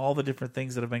mean all the different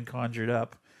things that have been conjured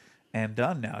up and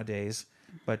done nowadays,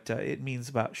 but it means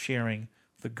about sharing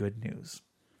the good news.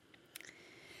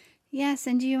 Yes,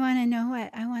 and do you want to know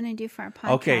what I want to do for our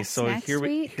podcast? Okay, so next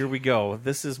week? here we go.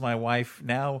 This is my wife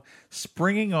now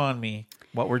springing on me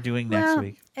what we're doing next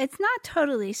week. It's not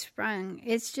totally sprung.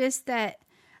 It's just that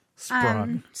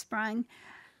sprung.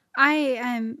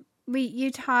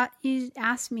 You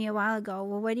asked me a while ago,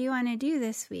 well, what do you want to do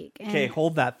this week? Okay,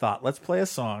 hold that thought. Let's play a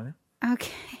song.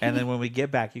 Okay. And then when we get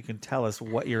back, you can tell us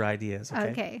what your idea is.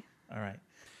 Okay. All right.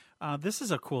 This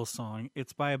is a cool song.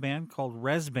 It's by a band called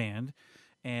Res Band,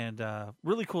 and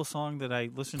really cool song that I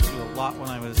listened to a lot when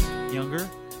I was younger.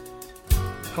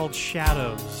 It's called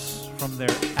Shadows from their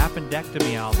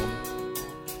Appendectomy album,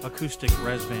 acoustic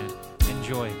Res Band.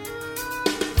 Enjoy.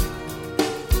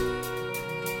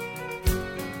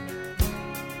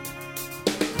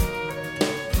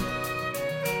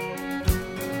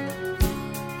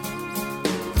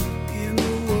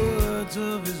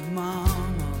 Of his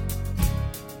mama,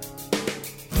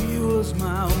 he was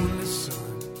my only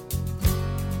son.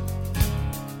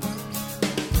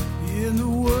 In the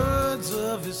words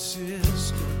of his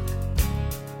sister,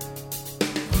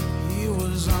 he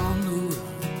was on the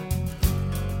run.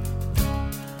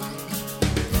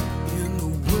 In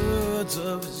the words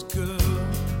of his girl,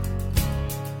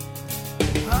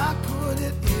 I put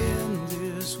it in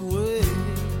this way.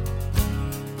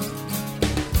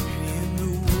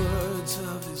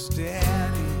 Of his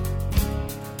daddy,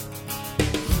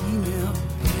 he never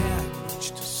had much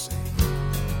to say.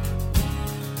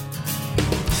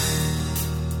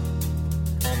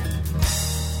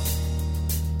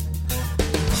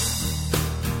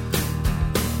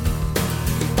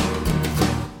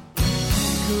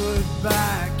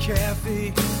 Goodbye,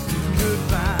 Kathy.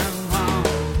 Goodbye, Mom.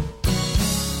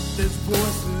 There's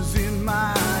voices in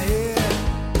my head.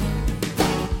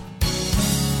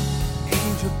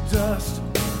 Angel dust,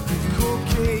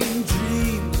 cocaine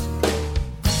dreams,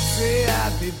 say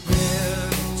I'd be better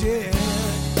dead.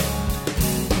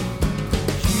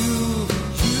 You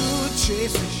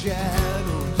chase the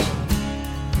shadows,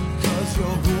 'cause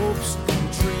your hopes and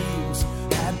dreams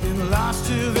had been lost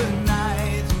to the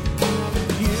night.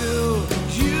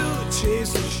 You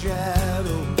chase the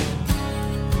shadows,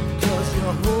 'cause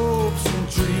your hopes and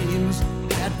dreams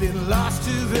had been lost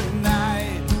to the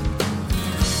night.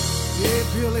 Hey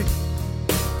Billy,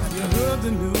 have you heard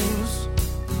the news?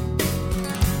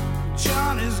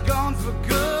 John is gone for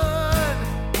good.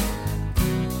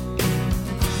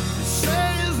 They say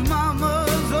his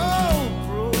mama's all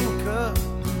broke up.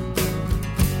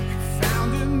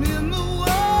 Found him in the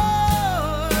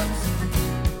woods.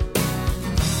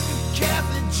 And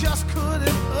Kathy just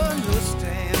couldn't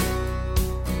understand.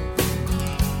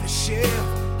 The sheriff,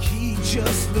 he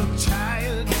just looked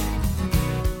tired.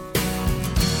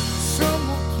 Some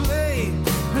will play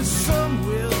and some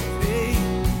will pay.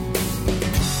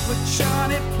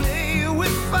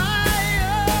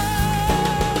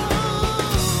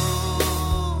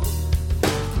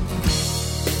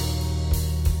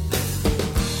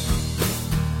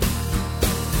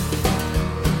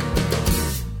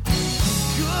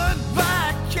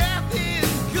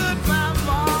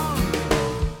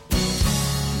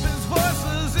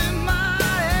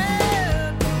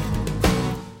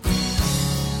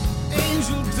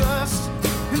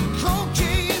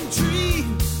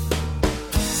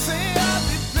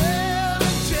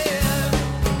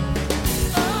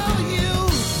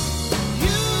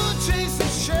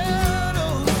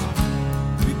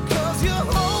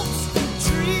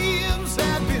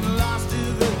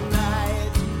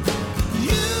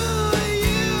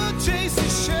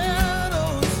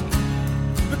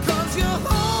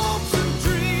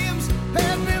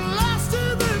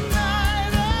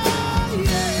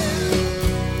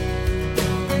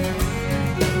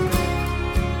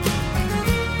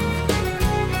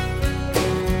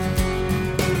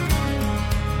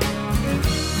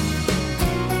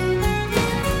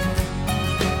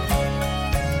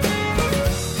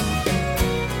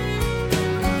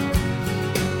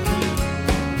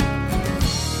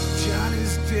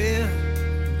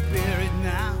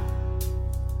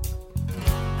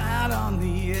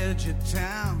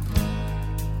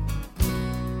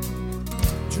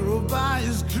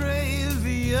 was gray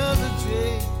the other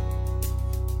day.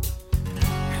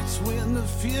 That's when the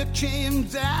fear came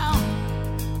down.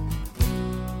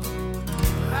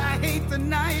 I hate the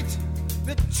night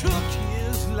that took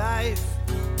his life,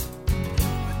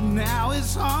 but now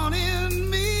it's haunting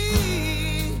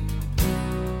me.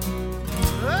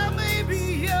 I may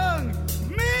be young,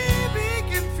 maybe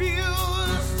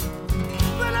confused,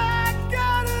 but I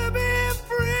gotta be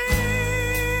free.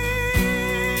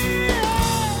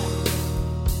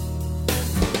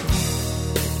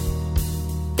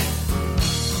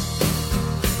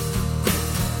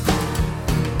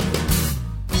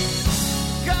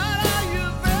 God, are you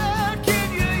there? Can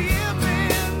you hear me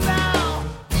now?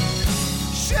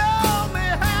 Show me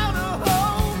how to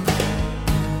hold.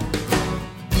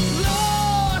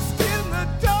 Lost in the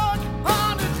dark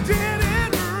on a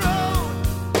dead-end road.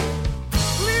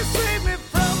 Please save me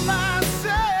from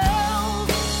myself.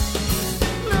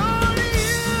 Lord,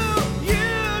 you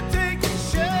take the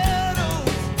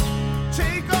shadows,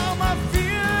 take all my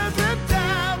fears and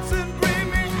doubts and bring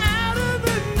me out of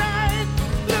the night.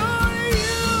 Lord,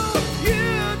 you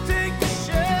take the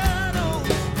shadows,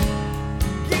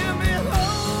 give me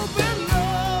hope and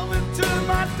love and turn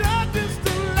my darkness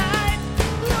to light.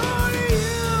 Lord,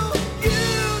 you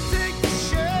take the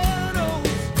shadows,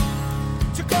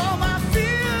 took all my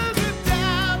fears and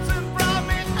doubts and brought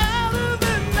me out of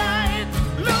the night.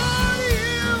 Lord,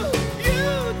 you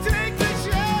take the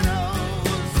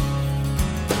shadows,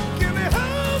 give me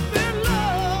hope and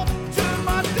love, turn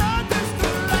my darkness to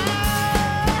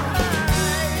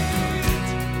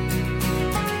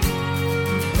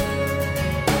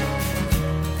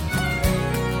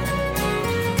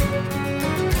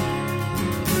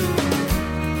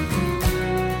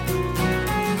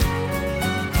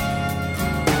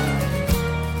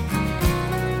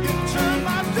turn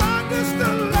my darkness to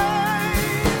light. Darkness to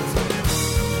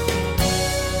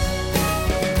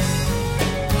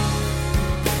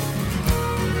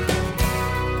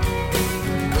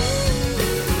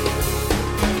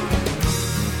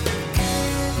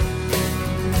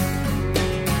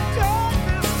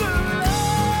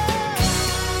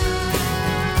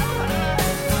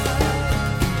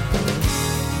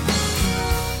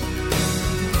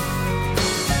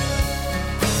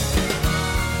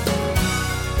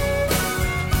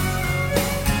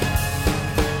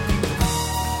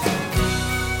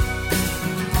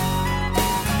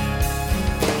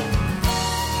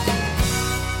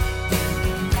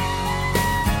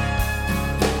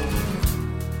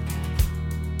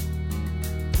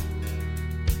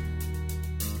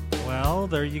Well,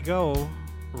 there you go.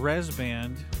 Res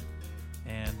Band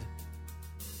and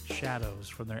Shadows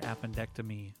from their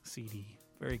Appendectomy CD.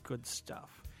 Very good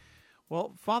stuff.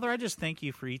 Well, Father, I just thank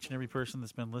you for each and every person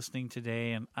that's been listening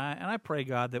today, and I pray,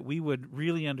 God, that we would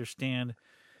really understand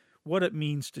what it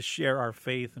means to share our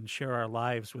faith and share our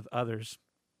lives with others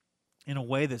in a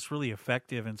way that's really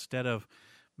effective instead of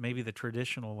maybe the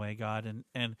traditional way, God.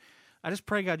 And I just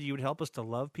pray, God, you would help us to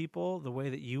love people the way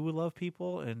that you would love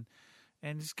people, and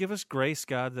just give us grace,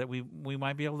 God, that we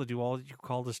might be able to do all that you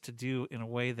called us to do in a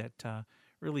way that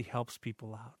really helps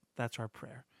people out. That's our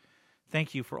prayer.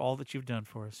 Thank you for all that you've done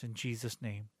for us. In Jesus'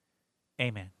 name,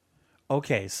 amen.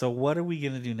 Okay, so what are we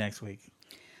going to do next week?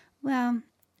 Well,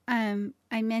 I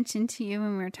mentioned to you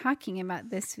when we were talking about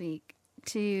this week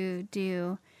to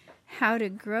do how to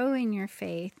grow in your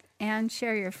faith and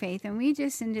share your faith. And we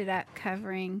just ended up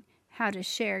covering how to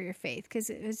share your faith because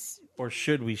it was... Or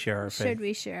should we share our faith? Should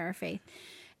we share our faith?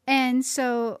 And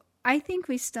so I think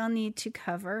we still need to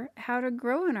cover how to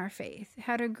grow in our faith,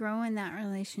 how to grow in that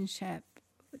relationship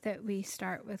that we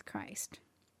start with Christ.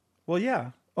 Well,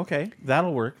 yeah. Okay,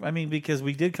 that'll work. I mean, because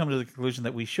we did come to the conclusion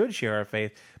that we should share our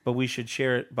faith, but we should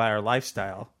share it by our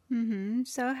lifestyle. Mm-hmm.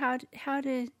 So how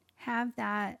to have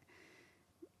that,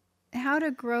 how to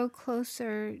grow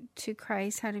closer to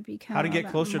Christ, how to become, how to get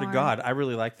closer to God. I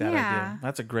really like that idea.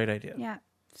 That's a great idea. Yeah.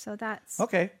 So that's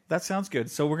okay. That sounds good.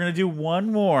 So we're going to do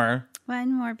one more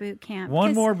boot camp.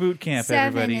 One more boot camp. 7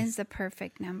 everybody. is the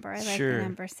perfect number. I like the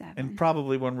number 7. And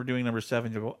probably when we're doing number 7,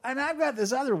 you'll go, and I've got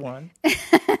this other one.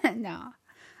 No.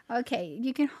 Okay,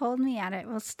 you can hold me at it.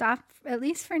 We'll stop at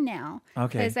least for now.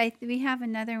 Okay. Because we have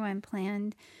another one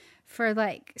planned for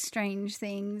like strange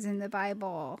things in the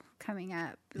Bible coming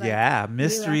up. Like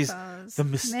mysteries. UFOs. The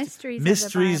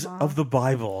mysteries of the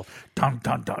Bible. Dum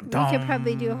dum dum dum. We could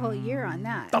probably do a whole year on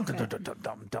that. Dum dum dum dum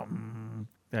dum dum.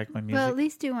 Like my music. Well, at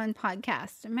least do one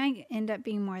podcast. It might end up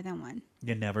being more than one.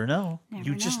 You never know.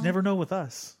 Just never know with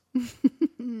us.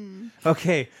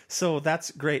 Okay, so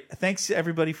that's great. Thanks to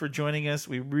everybody for joining us.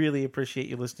 We really appreciate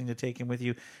you listening to Taken With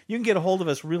You. You can get a hold of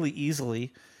us really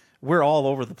easily we're all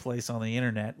over the place on the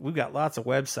internet. We've got lots of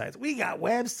websites. We got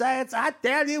websites. I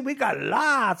tell you, we got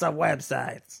lots of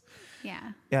websites.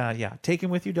 Yeah. Yeah.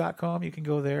 TakenWithYou.com. You can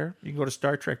go there. You can go to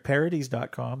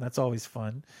StarTrekParodies.com. That's always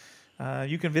fun.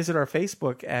 You can visit our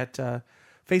Facebook at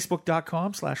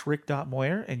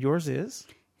Facebook.com/Rick.Moyer. And yours is?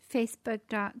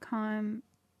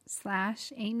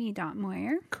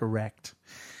 Facebook.com/Amy.Moyer. Correct.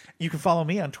 You can follow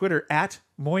me on Twitter at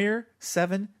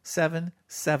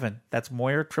Moyer777. That's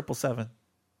Moyer 777.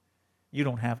 You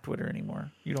don't have Twitter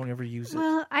anymore. You don't ever use it.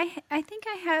 Well, I think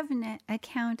I have an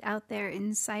account out there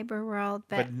in cyber world,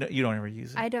 but no, you don't ever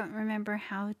use it. I don't remember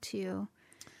how to.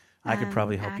 I could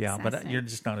probably help you out, but access you're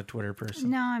just not a Twitter person.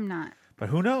 No, I'm not. But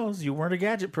who knows? You weren't a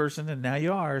gadget person, and now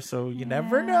you are. So you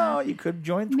never know. You could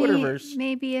join Twitterverse.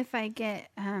 Maybe if I get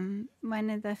one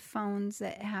of the phones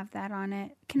that have that on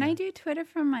it. Can I do Twitter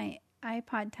from my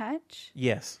iPod Touch?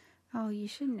 Yes. Oh, you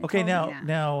shouldn't have Okay, told me that.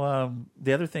 now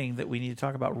the other thing that we need to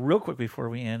talk about real quick before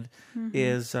we end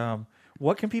is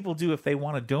what can people do if they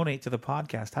want to donate to the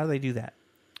podcast? How do they do that?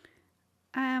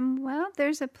 Well,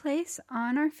 there's a place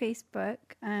on our Facebook,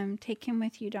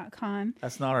 TakenWithYou.com.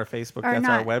 That's not our Facebook. That's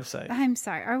our website. I'm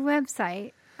sorry. Our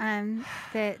website,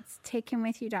 that's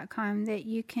TakenWithYou.com, that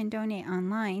you can donate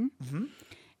online. Mm-hmm.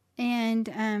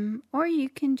 And, or you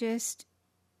can just...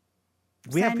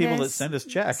 We have people that send us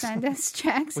checks. Send us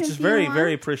checks. Which is very,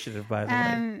 very appreciative, by the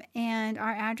way. And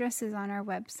our address is on our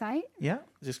website. Yeah.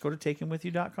 Just go to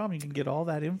TakenWithYou.com. You can get all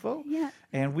that info. Yeah.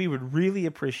 And we would really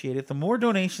appreciate it. The more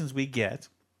donations we get,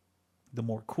 the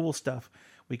more cool stuff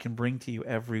we can bring to you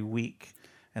every week.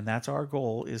 And that's our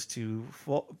goal, is to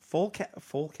full-time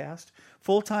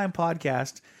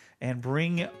podcast and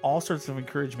bring all sorts of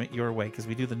encouragement your way, because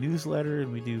we do the newsletter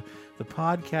and we do the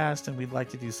podcast, and we'd like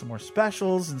to do some more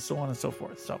specials and so on and so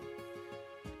forth. So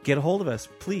get a hold of us,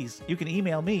 please. You can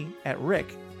email me at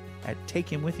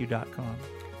rick@takehimwithyou.com.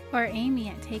 Or Amy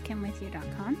at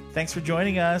takehimwithyou.com. Thanks for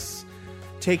joining us.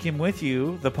 Take Him With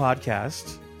You, the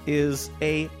podcast, is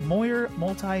a Moyer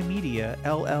Multimedia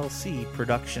LLC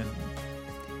production.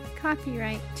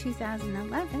 Copyright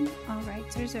 2011. All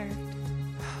rights reserved.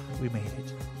 We made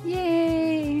it.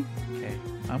 Yay! Okay,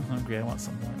 I'm hungry. I want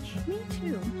some lunch. Me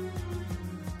too.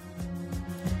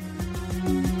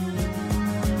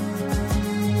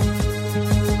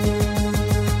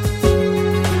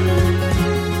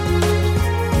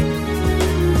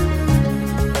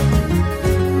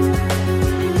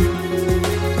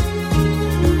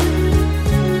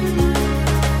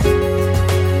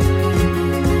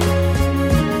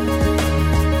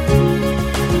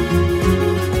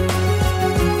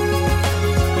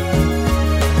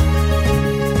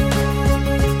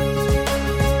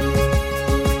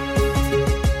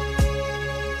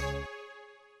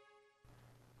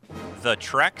 The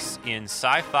Treks in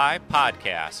Sci-Fi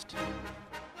Podcast.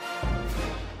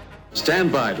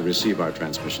 Stand by to receive our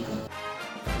transmission.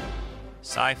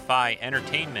 Sci-fi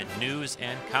entertainment news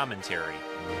and commentary.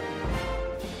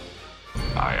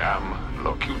 I am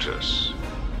Locutus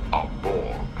of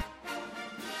Borg.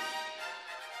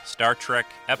 Star Trek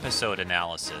episode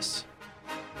analysis.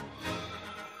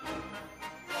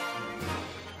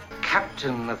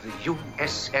 Captain of the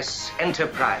USS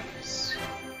Enterprise.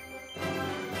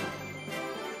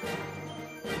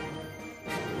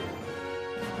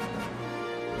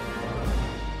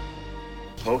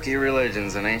 Hokey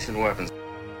religions and ancient weapons.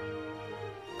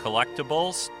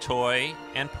 Collectibles, toy,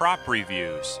 and prop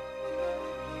reviews.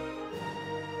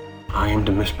 I am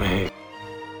to misbehave.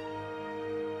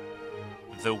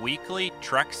 The weekly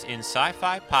Treks in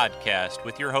Sci-Fi podcast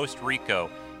with your host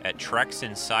Rico at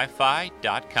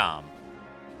treksinsci-fi.com.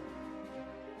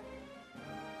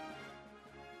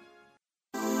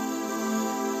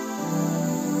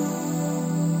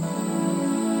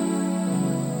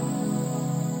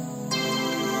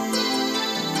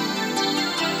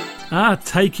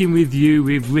 Taking With You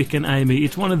with Rick and Amy.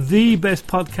 It's one of the best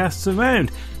podcasts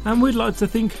around, and we'd like to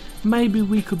think maybe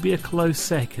we could be a close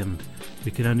second.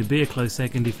 We can only be a close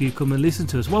second if you come and listen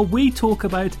to us. Well, we talk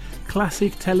about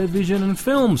classic television and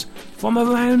films from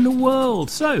around the world.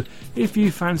 So, if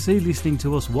you fancy listening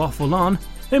to us waffle on,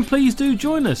 then please do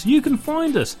join us. You can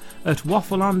find us at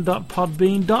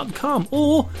waffleon.podbean.com,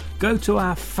 or go to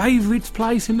our favourite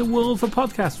place in the world for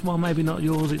podcasts. Well, maybe not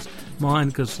yours, it's mine,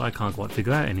 because I can't quite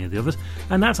figure out any of the others.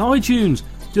 And that's iTunes.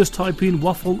 Just type in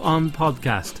Waffle On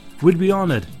Podcast. We'd be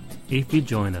honoured if you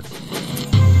join us.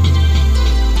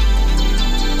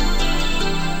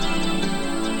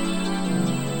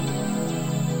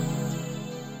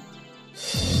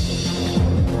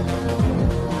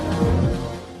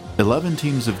 "11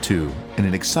 teams of 2 in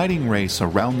an exciting race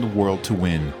around the world to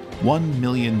win $1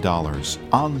 million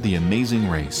on The Amazing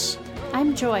Race."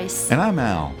 I'm Joyce. And I'm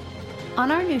Al.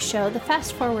 On our new show, the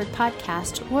Fast Forward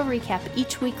Podcast, we'll recap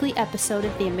each weekly episode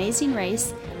of The Amazing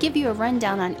Race, give you a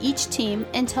rundown on each team,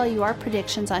 and tell you our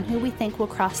predictions on who we think will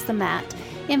cross the mat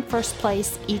in first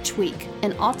place each week,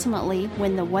 and ultimately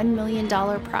win the $1 million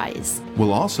prize.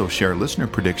 We'll also share listener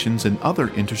predictions and other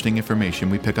interesting information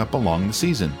we pick up along the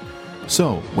season.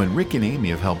 So, when Rick and Amy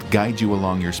have helped guide you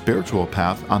along your spiritual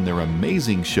path on their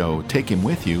amazing show, Take Him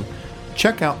With You,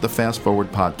 check out the Fast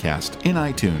Forward Podcast in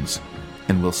iTunes.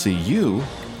 And we'll see you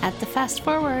at the Fast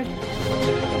Forward.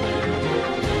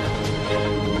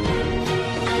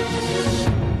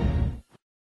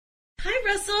 Hi,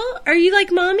 Russell. Are you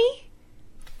like Mommy?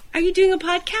 Are you doing a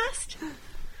podcast?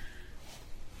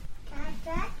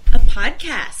 A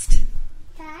podcast.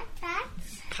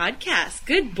 Podcast.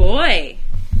 Good boy.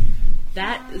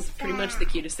 That is pretty much the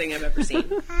cutest thing I've ever seen.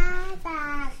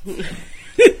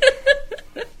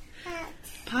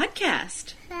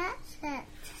 Podcast.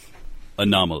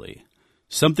 Anomaly.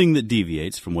 Something that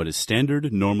deviates from what is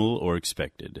standard, normal, or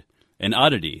expected. An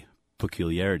oddity,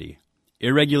 peculiarity,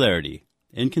 irregularity,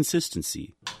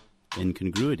 inconsistency,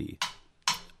 incongruity,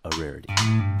 a rarity.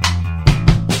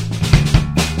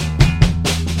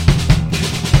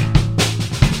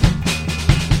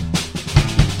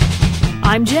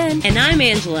 I'm Jen. And I'm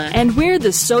Angela. And we're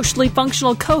the socially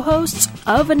functional co-hosts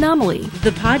of Anomaly,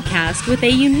 the podcast with a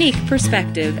unique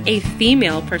perspective, a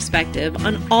female perspective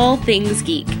on all things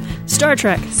geek. Star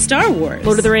Trek, Star Wars,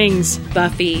 Lord of the Rings,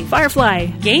 Buffy, Firefly,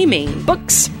 gaming,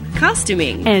 books,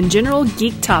 costuming, and general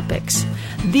geek topics.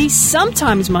 The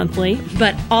sometimes monthly,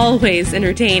 but always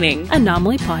entertaining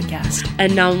Anomaly Podcast.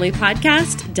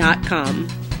 AnomalyPodcast.com.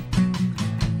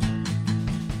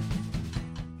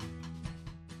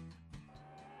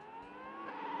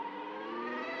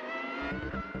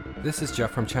 This is Jeff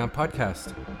from Champ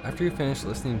Podcast. After you finish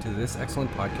listening to this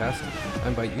excellent podcast, I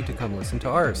invite you to come listen to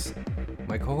ours.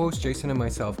 My co-host Jason and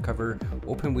myself cover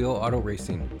open-wheel auto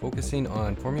racing, focusing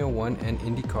on Formula 1 and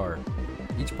IndyCar.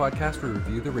 Each podcast we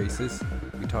review the races,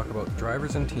 we talk about the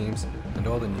drivers and teams, and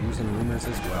all the news and rumors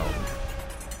as well.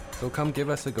 So come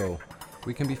give us a go.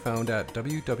 We can be found at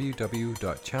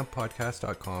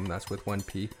www.champpodcast.com, that's with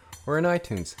 1P, or in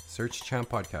iTunes, search Champ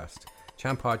Podcast.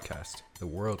 Champ Podcast, the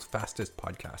world's fastest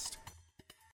podcast.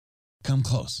 Come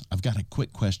close. I've got a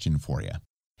quick question for you.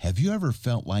 Have you ever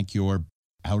felt like you're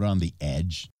out on the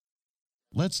edge?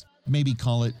 Let's maybe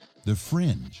call it the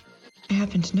fringe. I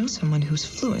happen to know someone who's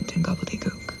fluent in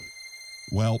gobbledygook.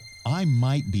 Well, I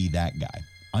might be that guy.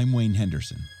 I'm Wayne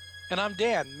Henderson. And I'm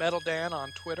Dan, Metal Dan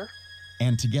on Twitter.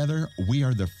 And together, we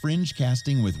are the Fringe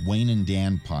Casting with Wayne and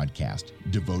Dan podcast,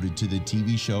 devoted to the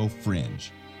TV show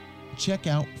Fringe. Check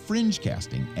out Fringe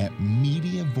Casting at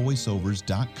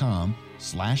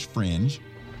mediavoiceovers.com/fringe,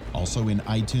 also in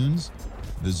iTunes,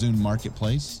 the Zune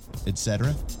Marketplace,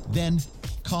 etc. Then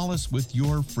call us with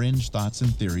your Fringe thoughts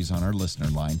and theories on our listener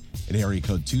line at area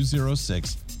code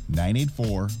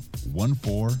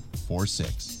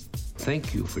 206-984-1446.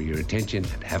 Thank you for your attention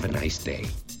and have a nice day.